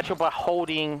 Open the satchel by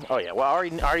holding... Oh, yeah. Well, I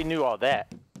already knew all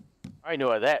that.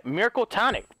 Miracle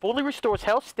Tonic. Fully restores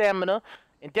health, stamina,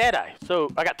 and Deadeye.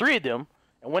 So, I got 3 of them.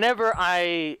 And whenever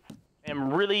I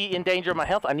am really in danger of my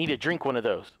health, I need to drink one of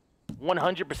those.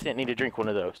 100% need to drink one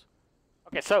of those.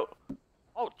 Okay, so...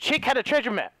 Oh, Chick had a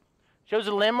treasure map. Shows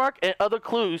a landmark and other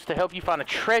clues to help you find a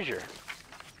treasure.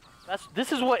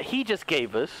 This is what he just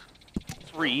gave us.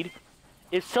 Let's read.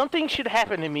 If something should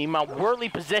happen to me, my worldly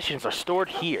possessions are stored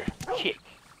here. Chick.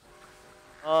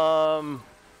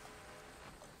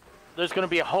 There's gonna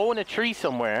be a hole in a tree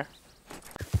somewhere.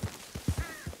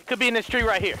 It could be in this tree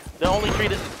right here. The only tree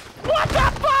that's... What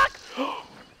the fuck?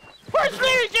 Where's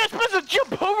Larry? You're supposed to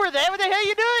jump over there. What the hell are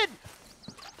you doing?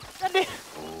 Goddamn.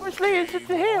 Where's Larry? It's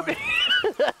the hell, man.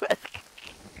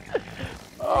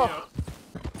 Oh.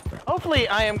 Hopefully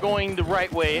I am going the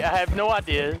right way. I have no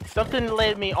idea. Something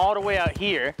led me all the way out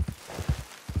here.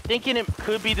 Thinking it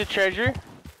could be the treasure.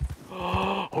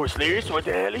 Horseless, what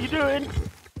the hell are you doing?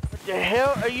 What the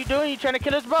hell are you doing? You trying to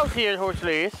kill us both here,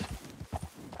 Horseless.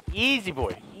 Easy,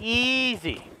 boy.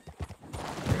 Easy.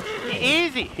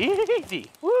 Easy. Easy.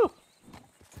 Woo.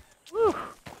 Woo.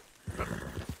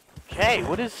 Okay,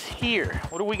 what is here?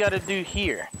 What do we got to do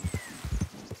here?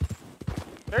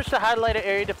 Search the highlighted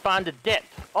area to find the depth.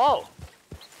 Oh.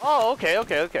 Oh,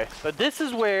 okay. So this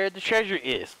is where the treasure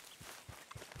is.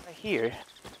 Right here.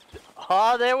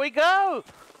 Oh, there we go.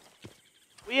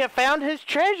 We have found his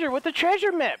treasure with the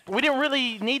treasure map. We didn't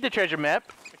really need the treasure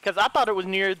map because I thought it was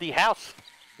near the house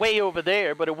way over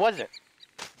there, but it wasn't.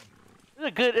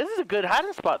 This is a good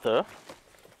hiding spot though.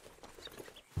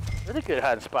 Really good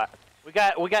hiding spot. We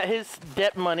got his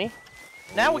debt money.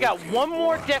 Now we got one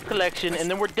more debt collection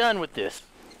and then we're done with this.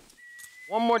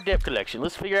 One more debt collection.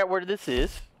 Let's figure out where this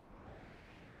is.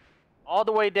 All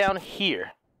the way down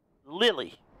here.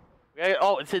 Lily.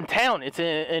 Oh, it's in town. It's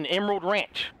in Emerald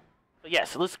Ranch. So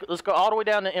yes, let's go all the way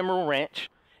down to Emerald Ranch.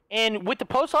 And with the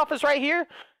post office right here,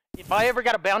 if I ever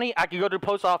got a bounty, I could go to the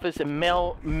post office and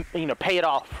pay it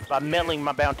off by mailing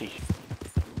my bounty.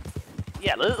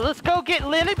 Yeah, let's go get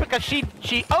Lily because she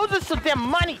owes us some damn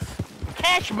monies.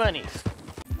 Cash monies.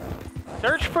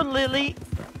 Search for Lily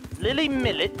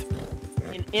Millet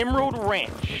in Emerald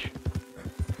Ranch.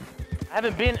 I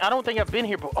don't think I've been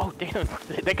here before. Oh, damn.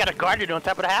 They got a guardian on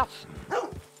top of the house. Oh,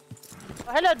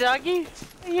 hello, doggy.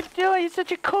 How you doing? You're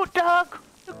such a cool dog.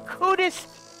 The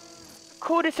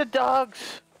coolest of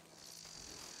dogs.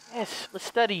 Yes, let's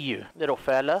study you, little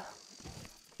fella.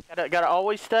 Gotta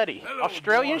always study. Hello,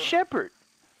 Australian boy. Shepherd.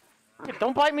 Yeah,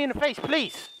 don't bite me in the face,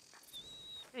 please.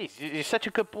 Please, you're such a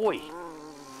good boy.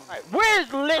 All right,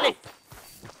 where's Lily?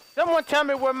 Someone tell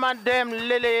me where my damn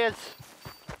Lily is.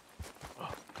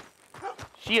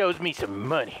 She owes me some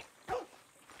money.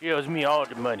 She owes me all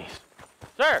the monies.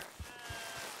 Sir,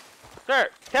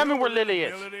 tell me where Lily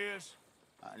is.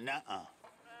 Nuh-uh.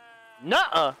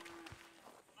 Nuh-uh?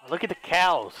 Look at the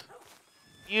cows.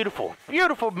 Beautiful,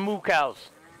 beautiful moo cows.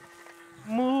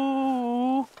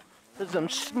 Moo, 'cause I'm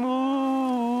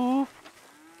smooth.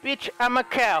 Bitch, I'm a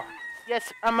cow.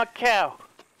 Yes, I'm a cow.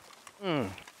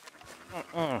 I'm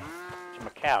a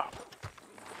cow.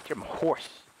 I'm a horse.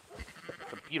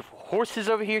 Some beautiful horses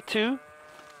over here too.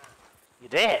 Look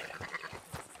at that.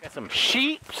 Got some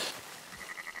sheeps.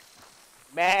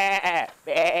 Bah, bah,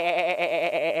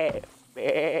 bah.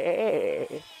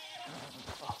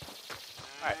 Oh.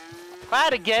 Alright. If I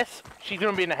had to guess, she's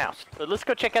gonna be in the house. So let's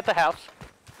go check out the house.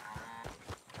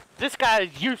 This guy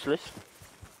is useless.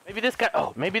 Maybe this guy.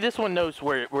 Oh, maybe this one knows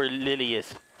where Lily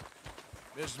is.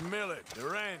 Miss Millet, the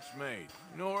ranch maid.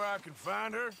 You know where I can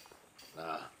find her?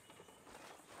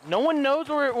 No one knows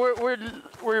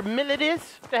where Millet is?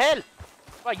 What the hell?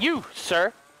 What about you,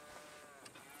 sir?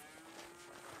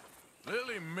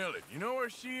 Lily Millet, you know where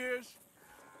she is?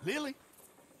 Lily?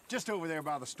 Just over there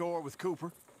by the store with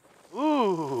Cooper.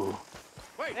 Ooh.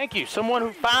 Wait. Thank you. Someone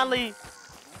who finally...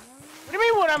 What do you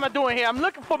mean what am I doing here? I'm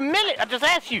looking for Millet. I just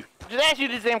asked you.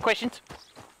 These damn questions.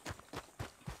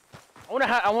 I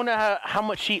wonder how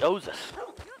much she owes us.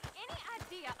 You have any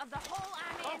idea of the hole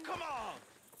I'm in? Oh, come on!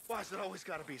 Why's it always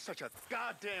gotta be such a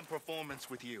goddamn performance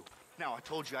with you? Now, I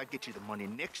told you I'd get you the money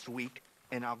next week,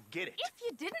 and I'll get it. If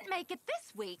you didn't make it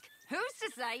this week, who's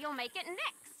to say you'll make it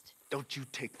next? Don't you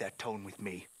take that tone with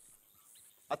me.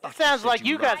 It sounds like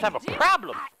you guys have a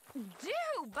problem. I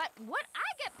do, but what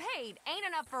I get paid ain't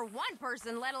enough for one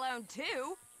person, let alone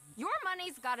two. Your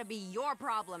money's gotta be your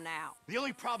problem now. The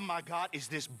only problem I got is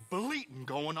this bleating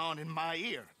going on in my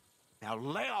ear. Now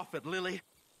lay off it, Lily.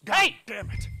 God damn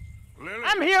it. Lily?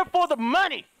 I'm here for the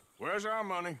money. Where's our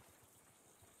money?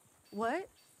 What?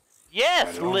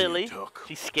 Yes, That loan you Lily. took.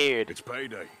 She's scared. It's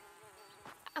payday.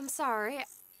 I'm sorry.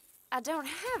 I don't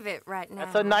have it right now.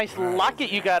 That's a nice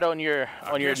locket you got on your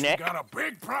Guess neck. We got a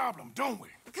big problem, don't we?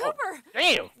 Cooper!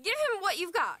 Damn. Give him what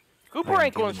you've got. Cooper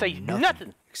ain't gonna say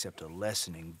nothing. Except a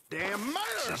lessening damn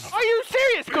manners. Are you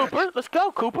serious, Cooper? Let's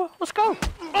go, Cooper. Let's go.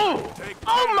 Oh,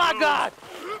 oh my God.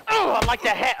 Oh, I like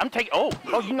that hat. I'm taking. Oh,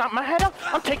 you knocked my hat off?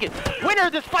 I'm taking. Winner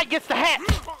of this fight gets the hat.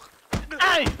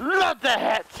 I love the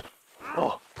hats.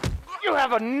 Oh, you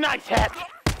have a nice hat.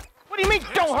 What do you mean?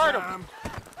 Don't hurt him.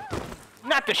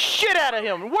 Knock the shit out of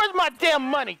him. Where's my damn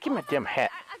money? Give me my damn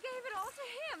hat. I gave it all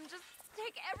to him. Just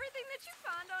take everything that you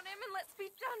find on him and let's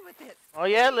be done with it. Oh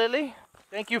yeah, Lily.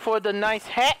 Thank you for the nice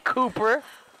hat, Cooper.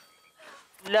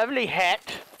 Lovely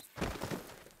hat.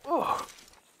 Oh,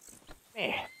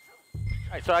 man.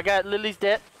 All right, so I got Lily's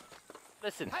debt.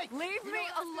 Listen. Hey, leave me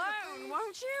alone,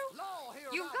 won't you?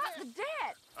 You've got the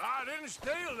debt. I didn't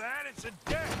steal that. It's a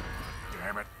debt.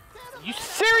 Damn it. You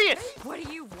serious? What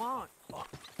do you want? Oh,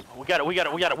 we got a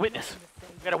witness. We got a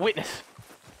witness.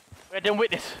 We got them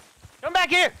witness. Come back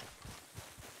here.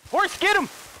 Horse, get him.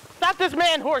 Stop this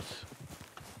man, horse.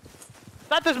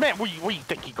 Stop this man. Where you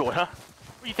think you going, huh?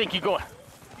 Where you think you going?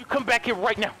 You come back here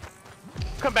right now.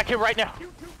 Come back here right now.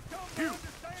 You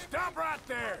stop right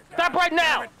there. Stop right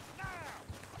now.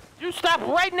 You stop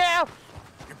right now.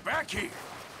 Get back here.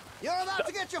 You're about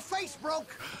to get your face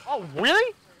broke. Oh,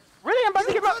 really? Really? I'm about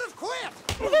to get my...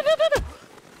 quit.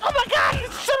 Oh my God, you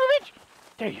son of a bitch!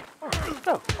 There you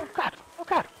go. Oh God. Oh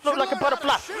God. Float like a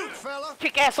butterfly.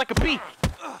 Kick ass like a bee.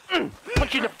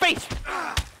 Punch you in the face.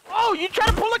 Oh, you try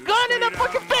to pull a gun in a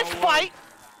fucking fist fight?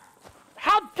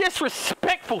 How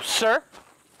disrespectful, sir.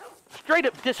 Straight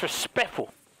up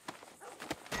disrespectful.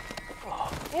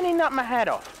 Oh, and he knocked my hat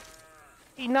off.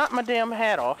 He knocked my damn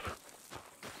hat off.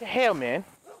 The hell, man.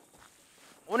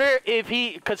 Wonder if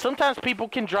he, because sometimes people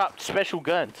can drop special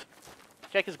guns.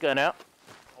 Check his gun out.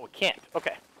 Oh, it can't.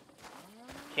 Okay.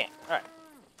 Can't. All right.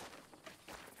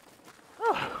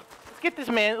 Oh, let's get this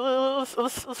man.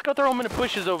 Let's go throw him in the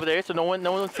bushes over there so no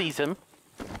one sees him.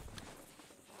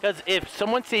 Because if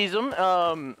someone sees him,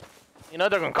 you know,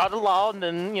 they're gonna call the law, and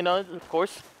then you know, of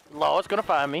course, the law is gonna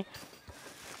find me.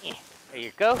 Yeah, there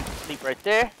you go. Sleep right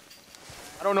there.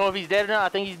 I don't know if he's dead or not. I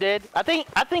think he's dead. I think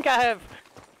I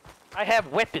have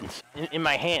weapons in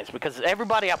my hands because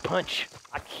everybody I punch,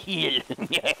 I kill.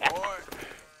 Yeah.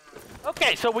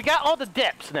 Okay, so we got all the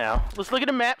depths now. Let's look at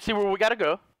the map, see where we gotta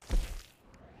go.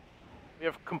 We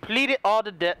have completed all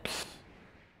the depths,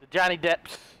 the Johnny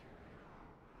Depps.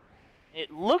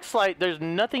 It looks like there's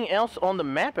nothing else on the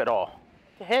map at all.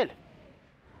 What the hell?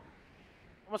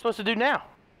 What am I supposed to do now?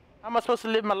 How am I supposed to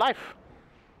live my life?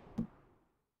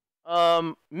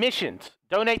 Missions.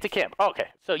 Donate to camp. Okay,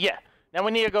 so yeah. Now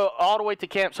we need to go all the way to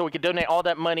camp so we can donate all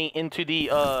that money into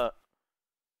the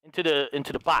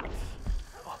box.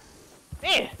 Oh,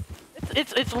 man,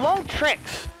 it's long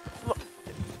treks.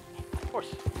 Of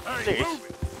course.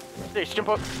 There's jump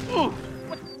up. Ooh.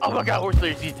 What? Oh my God, horse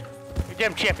Delirious, you're a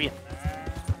damn champion.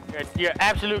 You're an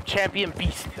absolute champion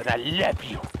beast, and I love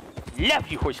you. Love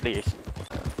you, horse Delirious.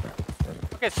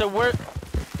 Okay, so we're.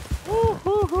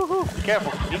 Woo. Be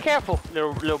careful,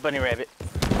 little bunny rabbit.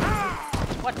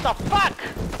 What the fuck?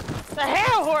 The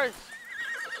hell, horse?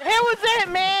 The hell was that,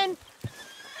 man?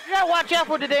 You gotta watch out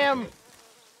for the damn.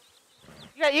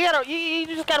 You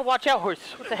just gotta watch out, horse.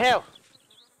 What the hell?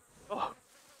 Oh.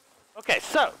 Okay,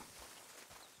 so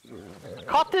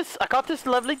I caught this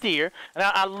lovely deer, and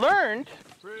I learned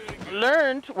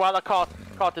while I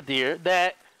caught the deer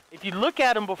that if you look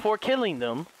at them before killing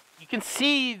them, you can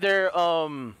see their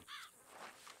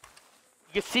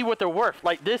you can see what they're worth.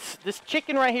 Like this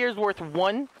chicken right here is worth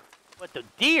 1, but the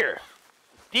deer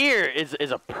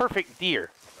is a perfect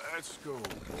deer. Let's go.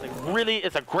 Like really,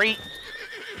 it's a great.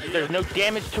 There's no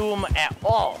damage to them at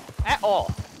all.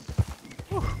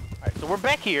 Whew. All right, so we're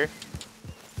back here.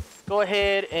 Go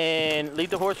ahead and leave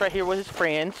the horse right here with his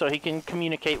friend so he can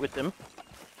communicate with them.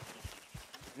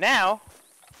 Now,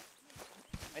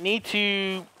 I need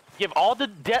to give all the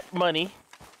debt money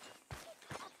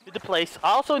to the place. I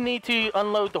also need to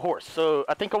unload the horse. So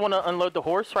I think I want to unload the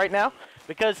horse right now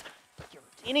because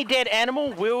any dead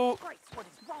animal will... What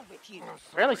is wrong with you?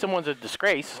 Apparently someone's a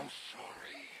disgrace.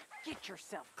 Get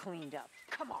yourself cleaned up.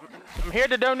 Come on. I'm here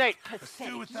to donate. A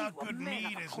stew without good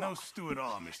meat is no stew at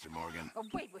all, Mr. Morgan.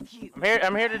 Away with you.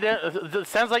 I'm here to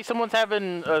sounds like someone's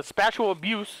having spatial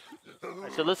abuse.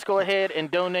 Right, so let's go ahead and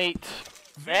donate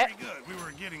that. Very good. We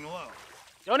were getting low.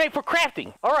 Donate for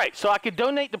crafting. All right, so I could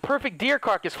donate the perfect deer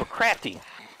carcass for crafting.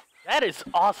 That is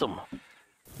awesome.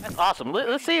 That's awesome.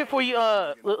 Let's see if we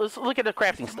let's look at the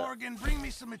crafting stuff. Morgan, bring me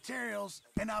some materials,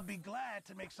 and I'll be glad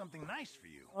to make something nice for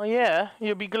you. Oh yeah,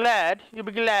 you'll be glad. You'll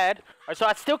be glad. All right, so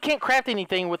I still can't craft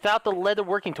anything without the leather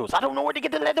working tools. I don't know where to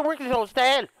get the leather working tools. The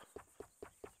hell?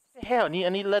 The hell? I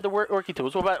need leather working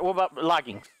tools. What about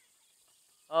logging?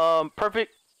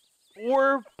 Perfect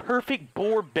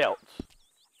bore belts.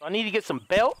 So I need to get some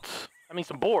belts. I mean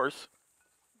some bores.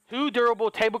 2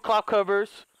 durable tablecloth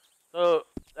covers. So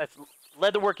that's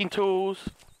leather working tools.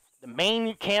 The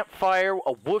main campfire.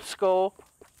 A wolf skull.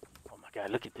 Oh my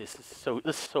God! Look at this. This is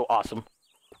so awesome.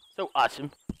 So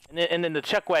awesome. And then the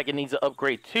chuck wagon needs an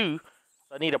upgrade too.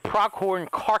 So I need a pronghorn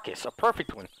carcass. A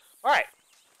perfect one. All right.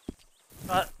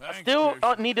 I still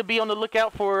need to be on the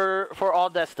lookout for all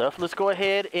that stuff. Let's go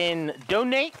ahead and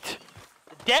donate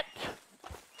the debt.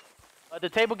 The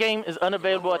table game is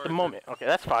unavailable at the moment. Okay,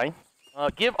 that's fine.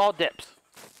 Give all debts.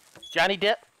 Johnny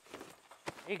Depp.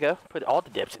 There you go. Put all the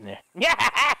debts in there. Yeah.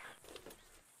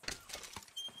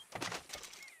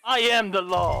 I am the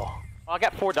law. Oh, I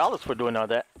got $4 for doing all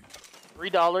that.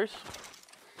 $3.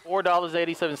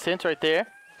 $4.87 right there.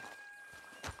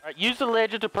 All right, use the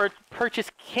ledger to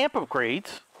purchase camp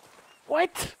upgrades.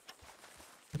 What?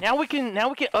 Now we can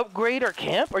upgrade our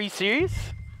camp? Are you serious?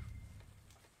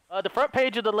 The front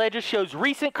page of the ledger shows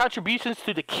recent contributions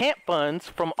to the camp funds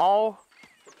from all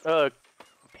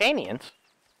companions.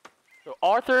 So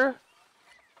Arthur.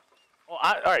 Oh,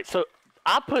 all right. So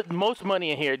I put most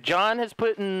money in here. John has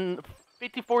put in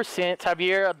 54 cents.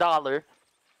 Javier $1.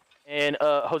 And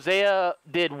Hosea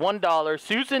did $1.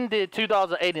 Susan did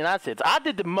 $2.89. I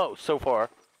did the most so far.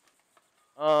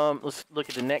 Let's look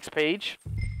at the next page.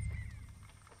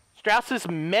 Strauss's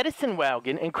medicine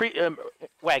wagon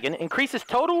increases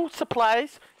total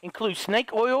supplies, includes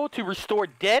snake oil to restore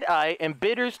dead eye and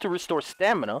bitters to restore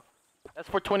stamina. That's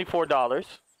for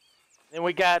 $24. Then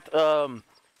we got the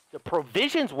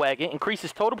provisions wagon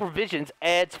increases total provisions,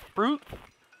 adds fruit.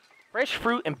 Fresh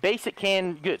fruit and basic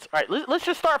canned goods. All right, let's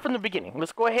just start from the beginning.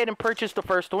 Let's go ahead and purchase the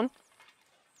first one.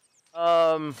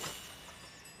 There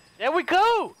we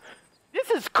go. This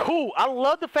is cool. I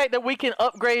love the fact that we can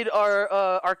upgrade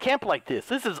our camp like this.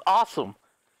 This is awesome.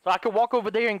 So I can walk over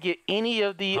there and get any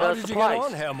of the How did supplies. you get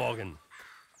on, Herr Morgan?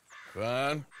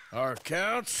 Fine. Our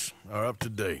accounts are up to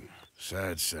date.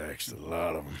 Sad sacks, a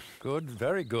lot of them. Good,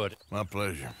 very good. My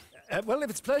pleasure. Well, if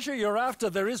it's pleasure you're after,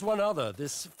 there is one other.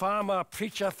 This farmer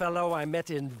preacher fellow I met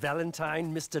in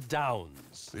Valentine, Mr.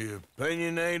 Downs. The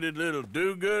opinionated little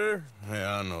do-gooder?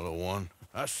 Yeah, I know the one.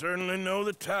 I certainly know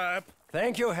the type.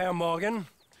 Thank you, Herr Morgan.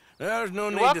 There's no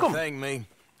You're need welcome. to thank me.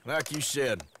 Like you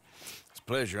said, it's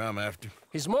pleasure I'm after.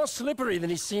 He's more slippery than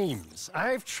he seems.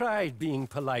 I've tried being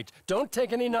polite. Don't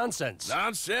take any nonsense.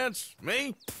 Nonsense?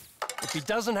 Me? If he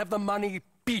doesn't have the money,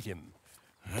 beat him.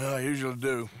 Well, I usually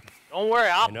do. Don't worry,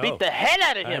 I'll beat the hell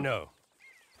out of him. I know.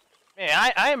 Man,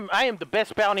 I am the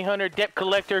best bounty hunter, debt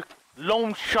collector,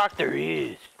 loan shark there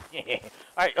is. All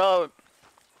right,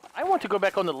 I want to go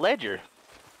back on the ledger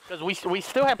because we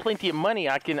still have plenty of money.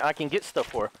 I can get stuff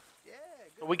for.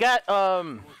 So we got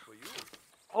oh,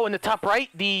 in the top right,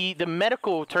 the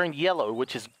medical turned yellow,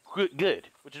 which is good,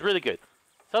 which is really good.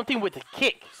 Something with a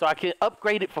kick, so I can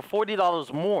upgrade it for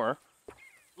 $40 more.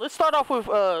 Let's start off with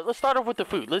the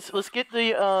food. Let's get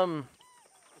the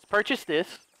let's purchase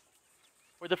this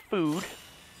for the food.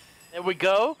 There we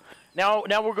go. Now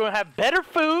we're gonna have better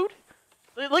food.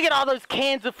 Look at all those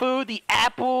cans of food. The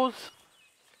apples.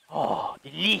 Oh,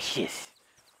 delicious,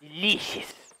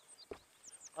 delicious.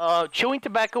 Chewing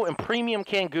tobacco and premium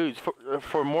canned goods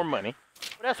for more money.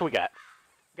 What else we got?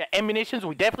 We got ammunitions.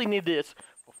 We definitely need this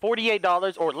for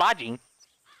 $48 or lodging.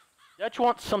 Dutch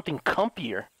wants something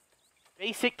comfier.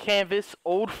 Basic canvas,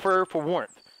 old fur for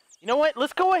warmth. You know what?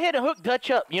 Let's go ahead and hook Dutch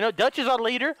up. You know, Dutch is our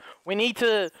leader. We need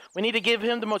to give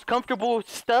him the most comfortable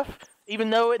stuff.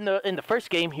 Even though in the first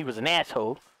game he was an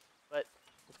asshole, but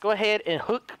let's go ahead and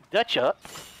hook Dutch up.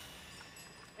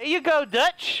 There you go,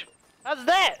 Dutch. How's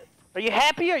that? Are you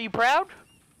happy? Are you proud?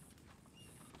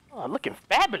 Oh, looking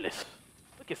fabulous.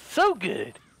 Looking so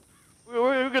good.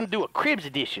 We're gonna do a Cribs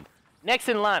edition. Next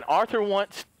in line, Arthur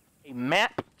wants a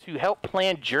map to help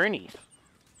plan journeys.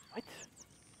 What?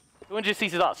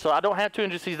 $260. So I don't have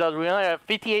 $260. We only have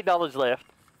 $58 left.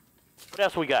 What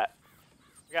else we got?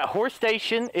 We got horse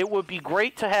station. It would be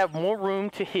great to have more room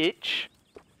to hitch.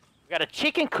 We got a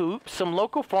chicken coop. Some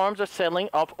local farms are selling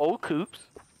off old coops.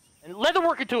 And leather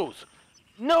working tools.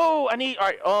 No, I need. All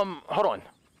right. Hold on.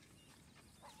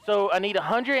 So I need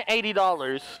 $180. I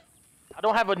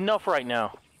don't have enough right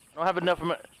now. I don't have enough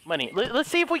money. Let's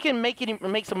see if we can make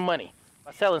some money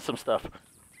by selling some stuff.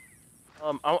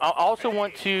 I also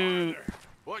want to.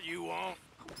 What you want?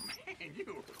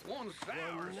 You one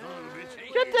sour son of a bitch.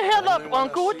 ain't Shut you? the hell up,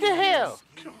 Uncle. What the hell?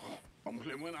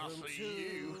 Only when I see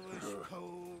you.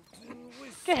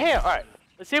 What the hell? All right.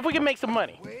 Let's see if we can make some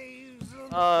money.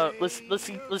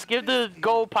 Let's give the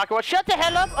gold pocket watch. Shut the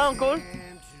hell up, Uncle.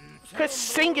 Quit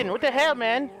singing. What the hell,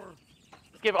 man?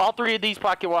 Let's give all 3 of these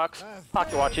pocket watches.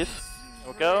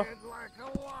 There we go.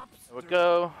 There we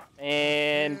go.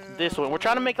 And this one. We're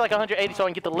trying to make like 180 so I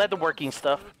can get the leather working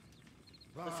stuff.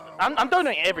 I'm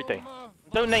donating everything. I'm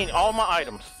donating all my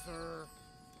items.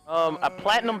 A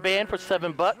platinum band for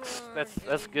 $7.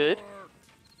 That's good.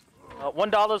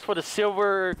 $1 for the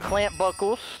silver clamp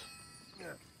buckles.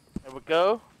 There we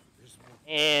go.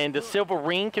 And the silver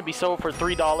ring can be sold for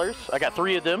 $3. I got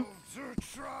 3 of them.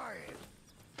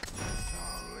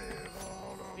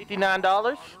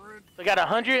 $59. So I got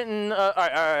 100 and all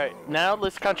right. Now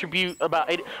let's contribute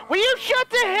about 80. Will you shut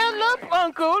the hell up,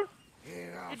 Uncle?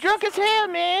 You're drunk as hell,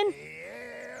 man. What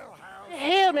the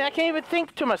hell, man? I can't even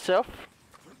think to myself.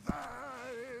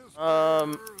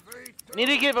 Need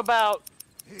to give about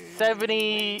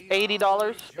 $70,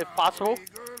 $80 if possible.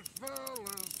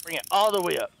 Bring it all the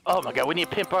way up. Oh my God, we need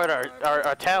to pimp out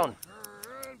our town.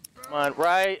 Come on,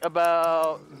 right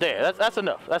about there. That's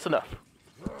enough. That's enough.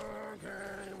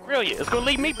 Brilliant. It's gonna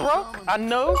leave me broke. I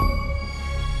know. Woo!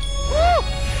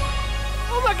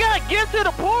 Oh my God, give to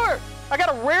the poor. I got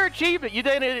a rare achievement. You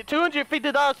donated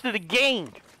 $250 to the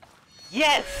gang.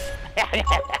 Yes.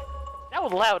 That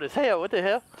was loud as hell. What the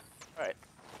hell? All right.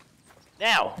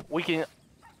 Now we can.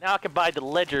 Now I can buy the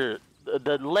leather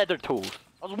tools.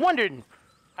 I was wondering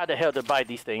how the hell to buy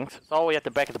these things. It's all the way at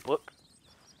the back of the book.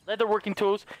 Leather working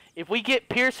tools. If we get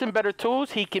Pearson better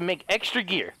tools, he can make extra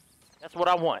gear. That's what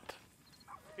I want.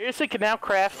 Pearson can now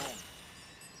craft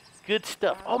good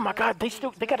stuff. Oh my God, they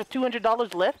got a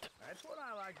 $200 left. That's what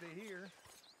I like to hear.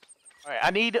 All right,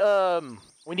 I need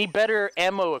we need better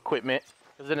ammo equipment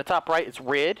because in the top right it's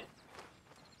red.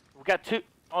 We got 2.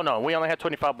 Oh no, we only have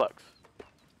 $25.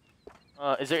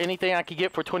 Is there anything I could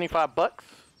get for $25?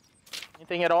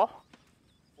 Anything at all?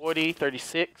 40,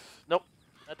 36. Nope,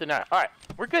 nothing there. All right,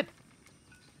 we're good.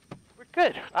 We're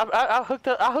good. I hooked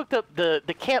up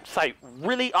the campsite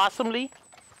really awesomely.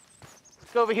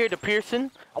 Let's go over here to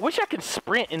Pearson. I wish I could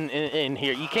sprint in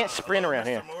here. You can't sprint around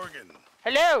here.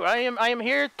 Hello, I am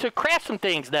here to craft some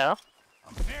things now.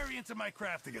 I'm very into my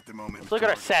crafting at the moment. Let's look at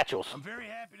our satchels. I'm very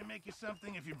happy to make you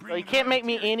something if you bring So you can't make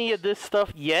me any of this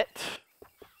stuff yet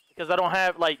because I don't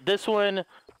have like this one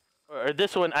or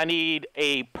this one. I need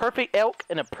a perfect elk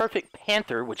and a perfect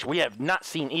panther, which we have not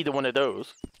seen either one of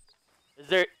those. Is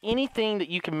there anything that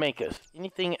you can make us?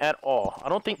 Anything at all? I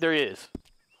don't think there is.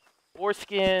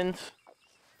 Foreskins,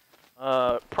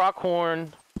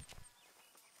 pronghorn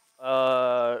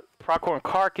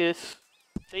carcass.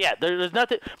 So yeah, there's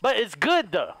nothing, but it's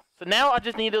good though. So now I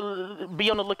just need to be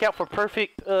on the lookout for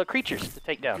perfect creatures to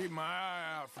take down. Keep my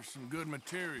eye out for some good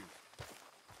materials.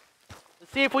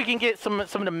 Let's see if we can get some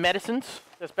of the medicines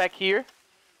that's back here.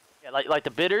 Yeah, like the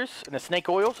bitters and the snake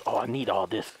oils. Oh, I need all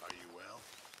this. Are you well?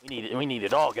 We need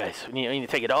it all, guys. We need to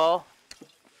take it all.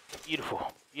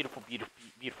 Beautiful, beautiful, beautiful,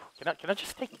 beautiful. Can I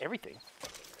just take everything?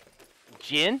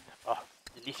 Gin. Oh,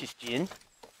 delicious gin.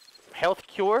 Health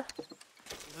cure.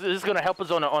 This is gonna help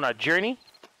us on our journey.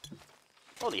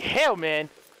 Holy hell, man!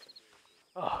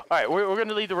 Oh, all right, we're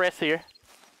gonna leave the rest here.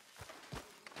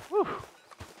 Whew.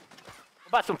 What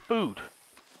about some food?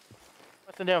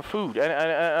 What's some damn food?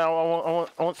 I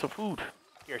want some food.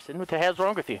 Garrison, what the hell's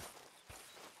wrong with you?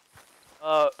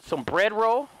 Some bread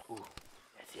roll. Ooh.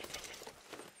 Yes.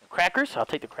 Crackers. I'll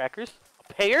take the crackers.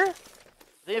 A pear. I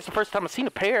think it's the first time I've seen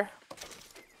a pear.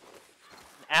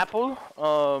 An apple.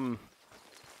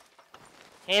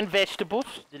 And vegetables,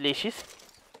 delicious.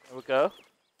 There we go.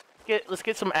 Let's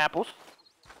get some apples.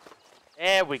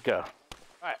 There we go. All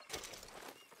right.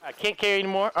 I can't carry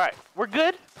anymore. All right, we're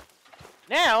good.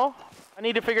 Now I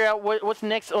need to figure out what's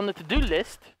next on the to-do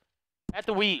list.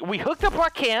 After we hooked up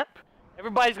our camp,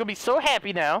 everybody's gonna be so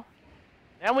happy now.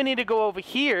 Now we need to go over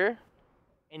here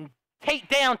and take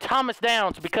down Thomas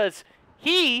Downs because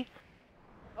he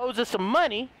owes us some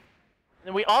money.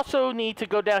 And we also need to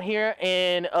go down here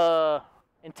and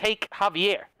take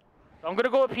Javier. So I'm gonna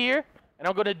go up here and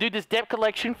I'm gonna do this debt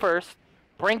collection first,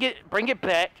 bring it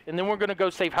back, and then we're gonna go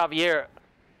save Javier.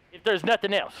 If there's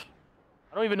nothing else,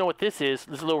 I don't even know what this is.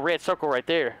 This little red circle right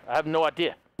there. I have no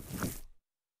idea.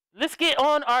 Let's get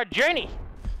on our journey.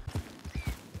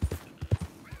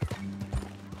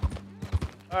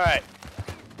 All right.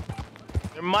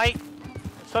 There might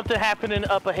something happening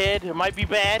up ahead. It might be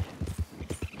bad.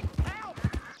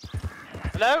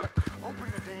 Hello?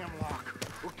 Open the damn lock.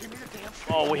 Or give me the damn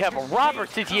Oh, we have a robber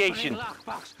situation.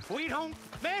 We don't,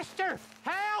 mister!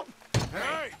 Help!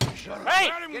 Hey! Hey!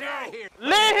 Let him go!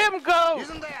 Let him go!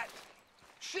 Isn't that?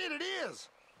 Shit, it is!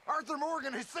 Arthur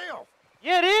Morgan himself!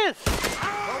 Yeah, it is!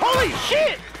 Holy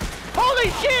shit! Holy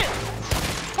shit!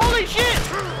 Holy shit!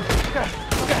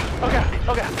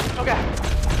 Okay.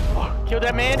 Oh, kill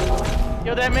that man.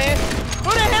 Kill that man.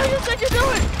 Who the hell you think you're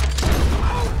doing?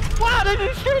 Wow, they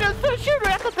just shoot us. So shooter.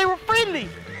 I thought they were friendly.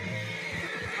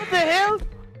 What the hell?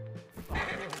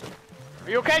 Are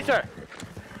you okay, sir?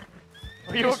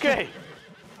 Are you okay?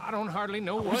 I don't hardly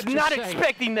know I what was to not say.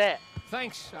 expecting that.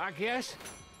 Thanks, I guess.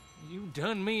 You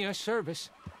done me a service.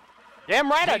 Damn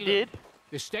right I Hey, did. look,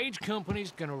 the stage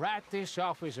company's gonna write this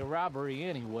off as a robbery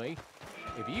anyway.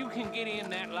 If you can get in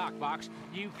that lockbox,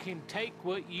 you can take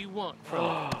what you want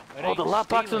from it. It Oh, the ain't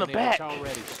lockbox in stealing the if back. It's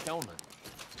already stolen.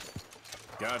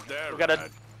 Got that We got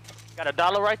a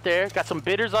 $1 right there. Got some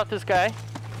bitters off this guy.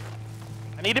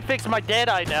 I need to fix my dead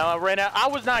eye now. I ran out. I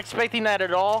was not expecting that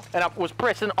at all, and I was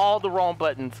pressing all the wrong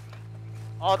buttons.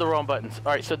 All the wrong buttons.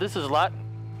 All right, so this is a lot.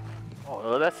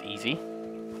 Oh, that's easy.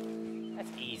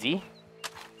 That's easy.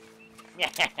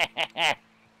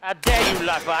 How dare you,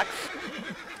 lockbox?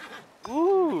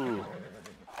 Ooh.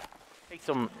 Take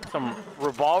some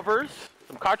revolvers,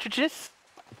 some cartridges,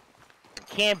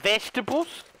 canned vegetables.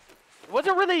 There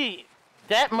wasn't really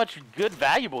that much good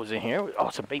valuables in here. Oh,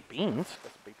 some baked beans.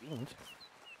 That's some baked beans.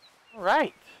 All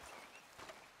right.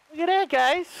 Look at that,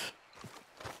 guys.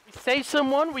 We saved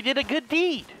someone. We did a good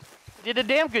deed. We did a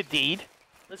damn good deed.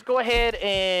 Let's go ahead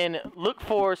and look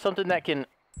for something that can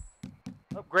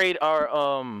upgrade our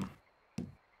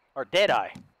Deadeye.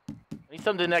 I need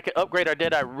something that can upgrade our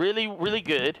Deadeye really, really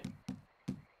good.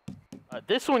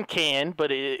 This one can,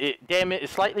 but it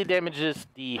slightly damages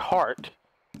the heart.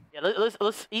 Yeah,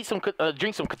 let's eat some,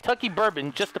 drink some Kentucky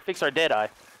bourbon just to fix our Deadeye.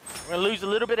 We're gonna lose a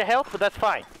little bit of health, but that's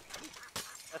fine.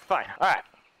 That's fine. All right.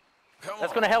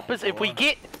 That's gonna help us if we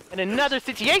get in another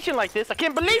situation like this. I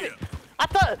can't believe it. I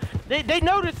thought they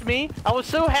noticed me. I was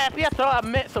so happy. I thought I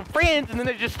met some friends, and then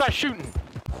they just start shooting.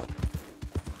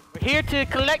 We're here to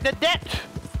collect the debt.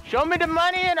 Show me the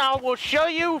money, and I will show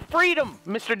you freedom,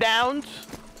 Mr. Downs.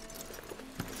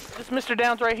 This Mr.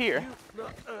 Downs right here.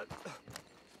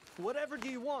 Whatever do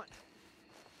you want?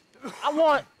 I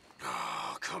want.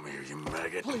 Oh, come here, you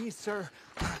maggot. Please, sir.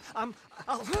 I'll...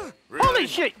 Holy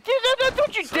shit!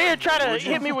 Don't you dare try to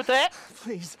hit me with that.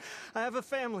 Please, I have a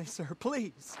family, sir.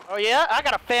 Please. Oh yeah, I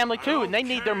got a family too, and they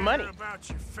need their money. About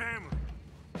your family.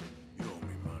 You owe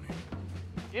me money.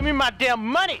 Give me my damn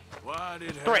money. Why did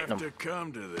it Threaten have them. to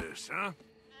come to this, huh?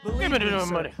 Believe Give me me, the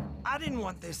sir, money. I didn't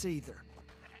want this either.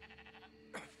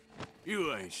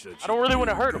 You ain't such I don't really want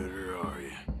to hurt him. do-gooder, are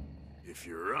you? If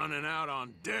you're running out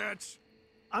on debts,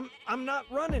 I'm not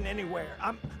running anywhere.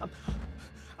 I'm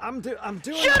doing.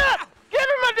 Shut up! Give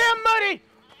me my damn money!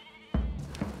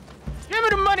 Give me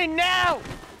the money now!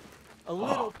 A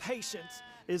little patience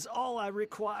is all I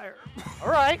require. All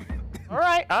right.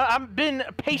 I've been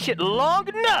patient long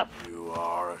enough. you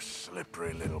are a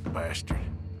slippery little bastard.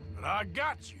 But I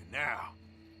got you now.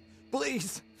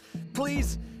 Please,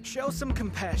 show some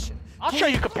compassion. I'll show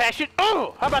you compassion.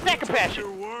 Oh, how about that compassion?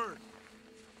 Your word.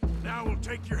 Now we'll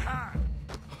take your hide.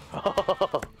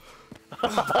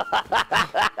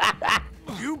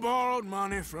 You borrowed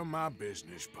money from my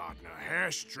business partner,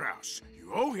 Herr Strauss.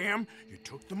 You owe him, you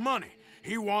took the money.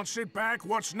 He wants it back.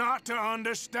 What's not to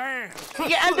understand?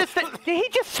 You understand? Did he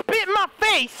just spit in my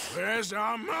face? Where's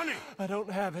our money? I don't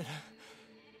have it.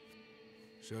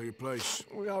 Sell your place.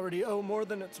 We already owe more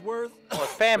than it's worth. Oh,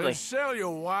 it's family. Then sell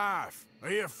your wife, or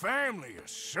your family, or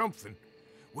something.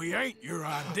 We ain't your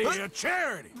idea of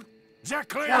charity. Is that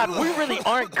clear? God, we really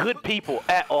aren't good people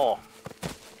at all.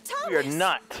 Thomas! We are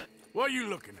not. What are you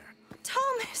looking at?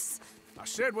 Thomas! I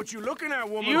said what you looking at,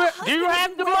 woman. Do you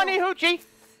have the money, Hoochie?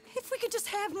 If we could just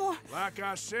have more. Like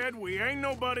I said, we ain't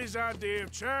nobody's idea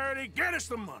of charity. Get us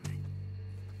the money.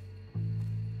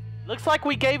 Looks like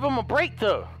we gave them a break,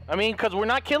 though. I mean, because we're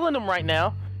not killing them right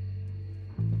now.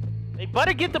 They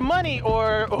better get the money,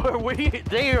 or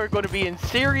they are going to be in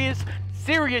serious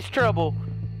trouble.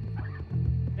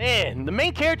 Man, the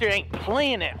main character ain't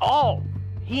playing at all.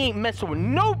 He ain't messing with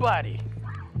nobody.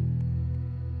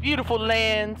 Beautiful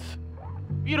lands,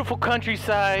 beautiful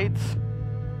countrysides.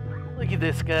 Look at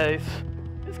this, guys.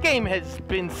 This game has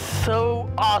been so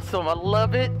awesome. I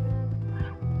love it.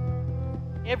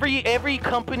 Every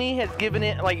company has given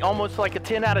it like almost like a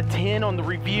 10 out of 10 on the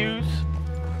reviews.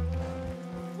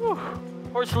 Whew.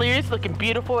 Horse Delirious looking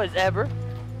beautiful as ever.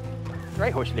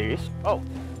 Right, Horse Delirious. Oh,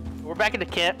 we're back at the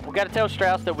camp. We gotta tell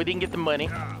Strauss that we didn't get the money.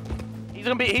 He's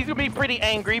gonna be pretty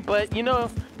angry, but you know,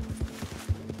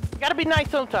 gotta be nice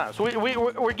sometimes.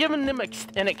 We're giving them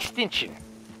an extension.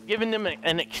 Giving them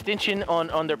an extension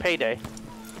on their payday.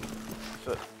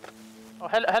 So, oh,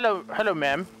 hello,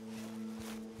 ma'am.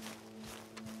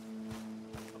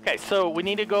 Okay, so we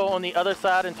need to go on the other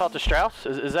side and talk to Strauss.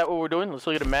 Is that what we're doing? Let's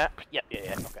look at the map. Yeah.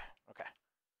 Okay.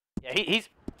 Yeah, he's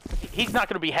not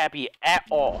gonna be happy at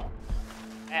all.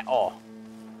 At all.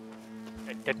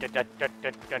 Like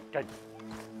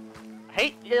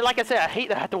I said, I hate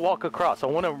to have to walk across. I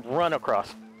want to run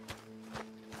across.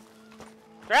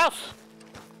 Strauss,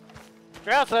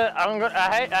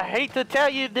 I hate to tell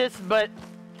you this, but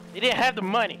they didn't have the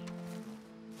money,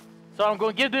 so I'm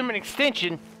gonna give them an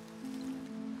extension.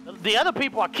 The other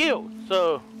people I killed,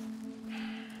 so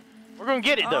we're gonna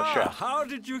get it though, Strauss. How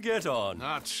did you get on?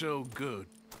 Not so good.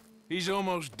 He's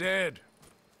almost dead,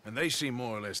 and they seem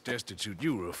more or less destitute.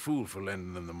 You were a fool for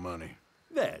lending them the money.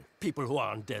 Well, people who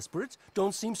aren't desperate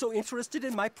don't seem so interested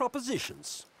in my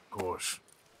propositions. Of course.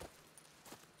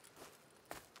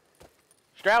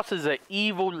 Strauss is an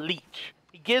evil leech.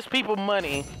 He gives people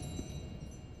money,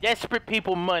 desperate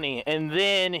people money, and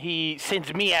then he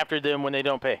sends me after them when they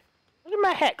don't pay. Look at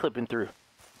my hat clipping through. What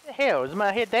the hell, is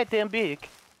my head that damn big?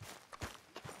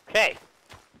 Okay.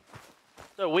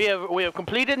 So we have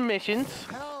completed missions.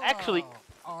 Hello, Actually,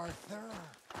 Arthur.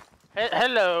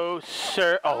 Hello,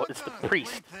 sir. Oh, it's the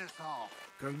priest.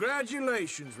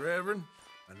 Congratulations, Reverend.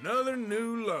 Another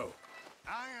new low.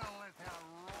 I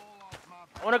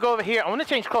want to go over here. I want to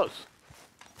change clothes.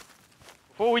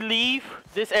 Before we leave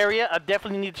this area, I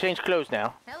definitely need to change clothes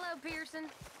now. Hello, Pearson.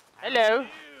 Hello.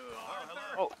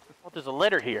 Oh, there's a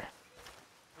letter here.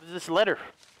 What is this letter?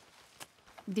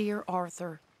 Dear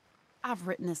Arthur, I've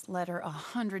written this letter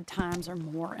 100 times or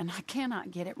more, and I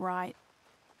cannot get it right.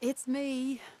 It's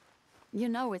me. You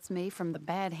know it's me from the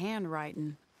bad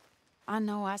handwriting. I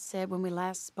know I said when we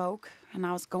last spoke, and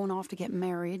I was going off to get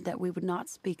married, that we would not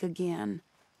speak again.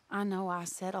 I know I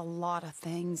said a lot of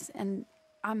things, and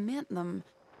I meant them,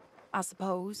 I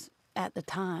suppose, at the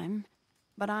time.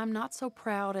 But I'm not so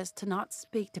proud as to not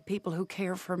speak to people who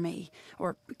care for me,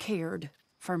 or cared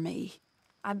for me.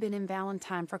 I've been in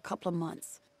Valentine for a couple of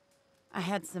months. I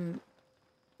had some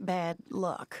bad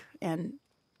luck, and,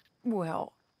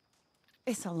 well,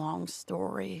 it's a long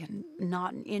story and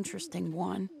not an interesting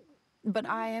one. But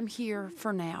I am here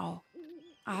for now.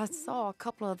 I saw a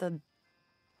couple of the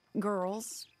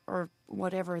girls, or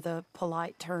whatever the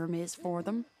polite term is for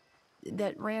them,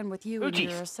 that ran with you and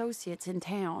your associates in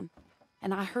town.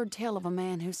 And I heard tell of a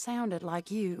man who sounded like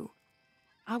you.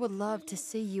 I would love to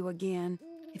see you again,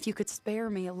 if you could spare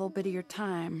me a little bit of your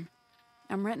time.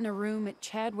 I'm renting a room at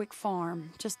Chadwick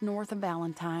Farm, just north of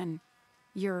Valentine.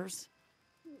 Yours,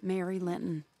 Mary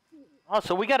Linton. Oh,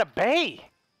 so we got a bae.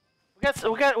 We got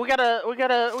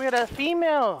a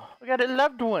female. We got a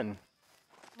loved one.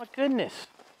 My goodness.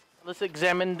 Let's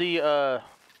examine the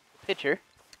picture.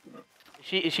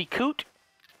 Is she cute?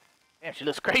 Damn, she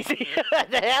looks crazy.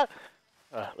 What the hell?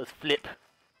 Let's flip.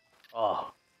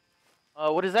 Oh.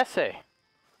 What does that say?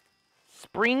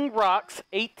 Spring Rocks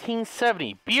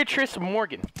 1870. Beatrice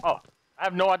Morgan. Oh, I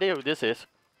have no idea who this is.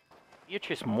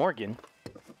 Beatrice Morgan.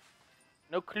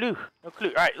 No clue. No clue.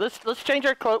 All right, let's change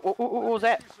our clothes. What was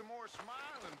that?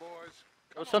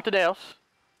 Oh, something else.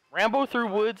 Ramble Through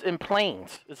Woods and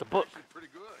Plains. It's a book.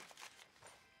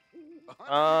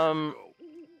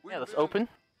 Yeah, let's open.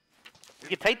 We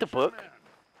can take the book.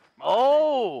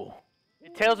 Oh,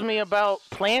 it tells me about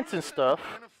plants and stuff.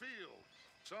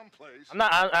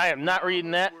 I am not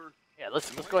reading that. Yeah,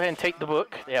 let's go ahead and take the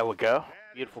book. There we go.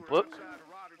 Beautiful book.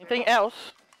 Anything else?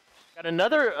 Got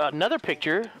another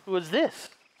picture. Who is this?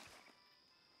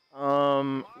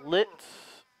 I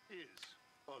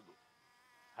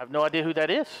have no idea who that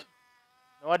is.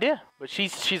 No idea. But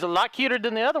she's a lot cuter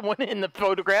than the other one in the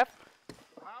photograph.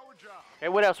 Okay,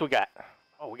 what else we got?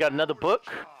 Oh, we got another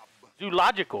book.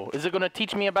 Zoological. Is it going to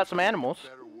teach me about some animals?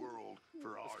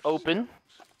 Let's open.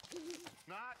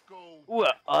 Ooh,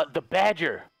 the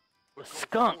badger. The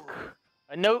skunk.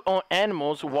 A note on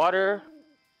animals, water.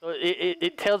 So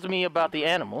it tells me about the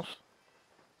animals.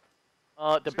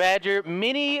 The badger.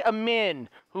 Many a man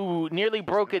who nearly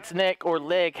broke its neck or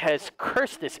leg has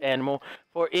cursed this animal,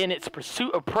 for in its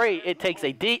pursuit of prey, it takes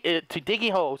to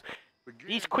digging holes.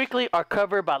 These quickly are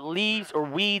covered by leaves or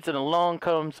weeds, and along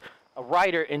comes a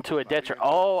rider into a detriment.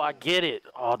 Oh, I get it.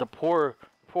 Oh, the poor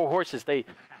horses. They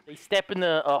step in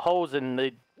the holes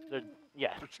and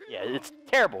yeah, it's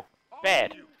terrible,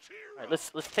 bad. All right,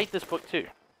 let's take this book too.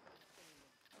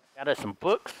 Got us some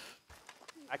books.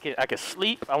 I can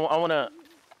sleep. I wanna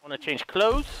change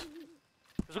clothes.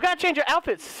 Cause we gotta change our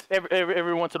outfits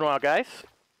every once in a while, guys.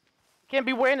 Can't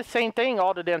be wearing the same thing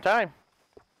all the damn time.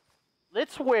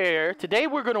 let's wear, today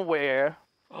we're going to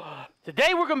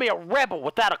be a rebel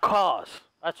without a cause.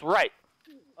 That's right.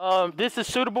 This is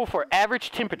suitable for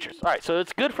average temperatures. All right, so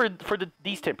it's good for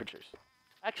these temperatures.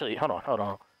 Actually, hold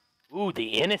on. Ooh,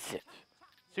 the innocent.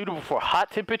 Suitable for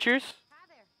hot temperatures.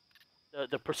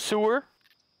 The pursuer.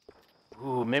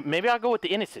 Ooh, maybe I'll go with the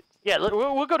innocent. Yeah,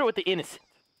 we'll go with the innocent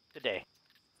today.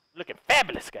 Looking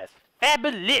fabulous, guys.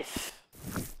 Fabulous.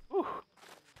 Ooh.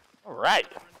 All right.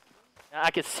 Now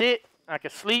I can sit, I can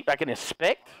sleep, I can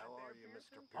inspect.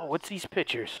 Oh, what's these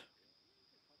pictures?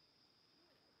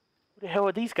 Who the hell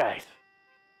are these guys?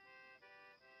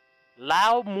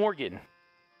 Lau Morgan.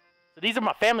 So these are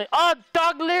my family. Oh,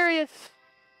 dog Delirious.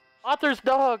 Arthur's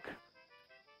dog.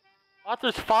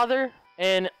 Arthur's father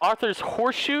and Arthur's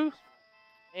horseshoe.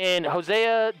 And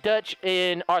Hosea, Dutch,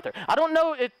 and Arthur. I don't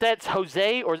know if that's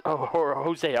Jose or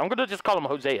Hosea. I'm going to just call him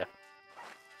Hosea.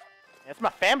 That's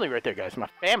my family right there, guys. My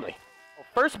family. Well,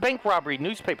 first bank robbery,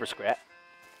 newspaper scrap.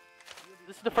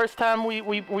 This is the first time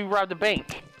we robbed a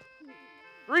bank.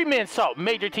 3 men sought.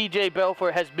 Major T.J.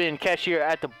 Belfort has been cashier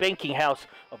at the banking house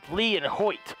of Lee and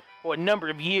Hoyt for a number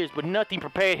of years, but nothing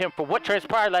prepared him for what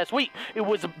transpired last week. It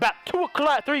was about 2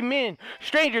 o'clock. 3 men,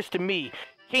 strangers to me,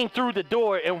 came through the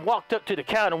door and walked up to the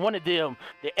counter. One of them,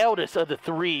 the eldest of the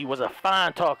 3, was a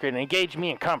fine talker and engaged me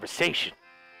in conversation.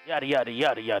 Yada, yada,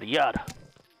 yada, yada, yada.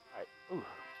 All right, ooh.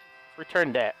 Let's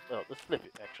return that. Oh, let's flip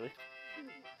it, actually.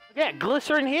 Look at that,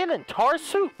 glycerin here and tar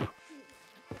soup.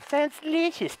 Sounds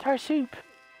delicious, tar soup.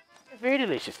 It's very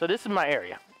delicious. So this is my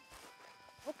area.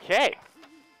 Okay.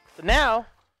 So now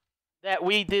that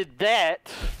we did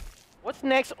that, what's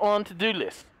next on to-do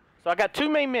list? So I got 2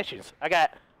 main missions. I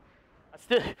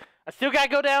still gotta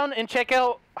go down and check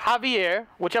out Javier,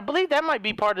 which I believe that might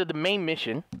be part of the main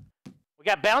mission. We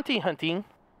got bounty hunting.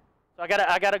 So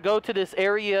I gotta go to this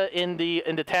area in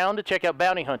the town to check out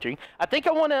bounty hunting. I think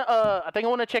I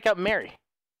wanna check out Mary.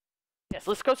 Yes,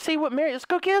 let's go see what Mary. Let's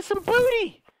go get us some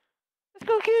booty. Let's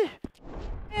go get.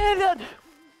 And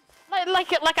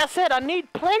like I said, I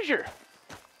need pleasure.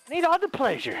 I need all the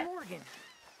pleasure. Morgan.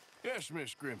 Yes,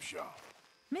 Miss Grimshaw.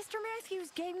 Mr.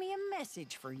 Matthews gave me a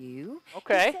message for you.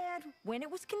 Okay. He said when it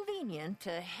was convenient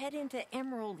to head into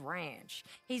Emerald Ranch.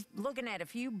 He's looking at a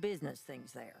few business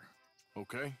things there.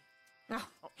 Okay. Oh,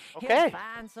 okay. He'll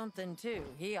find something, too.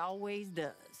 He always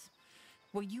does.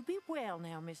 Will you be well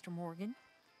now, Mr. Morgan?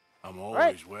 I'm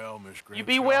always well, Miss Grimshaw. You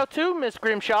be well, too, Miss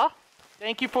Grimshaw.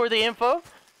 Thank you for the info.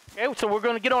 Okay, so we're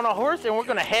going to get on a horse and we're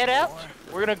going to head out.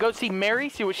 We're going to go see Mary,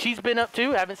 see what she's been up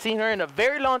to. Haven't seen her in a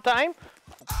very long time.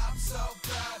 I'm so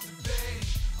proud to be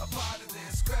a part of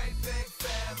this great big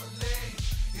family.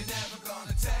 You're never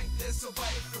gonna take this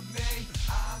away from me.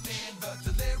 I'm in the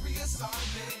Delirious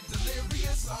Army,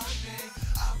 Delirious Army.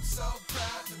 I'm so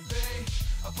proud to be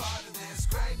a part of this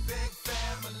great big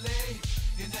family.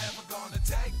 You're never gonna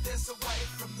take this away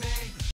from me.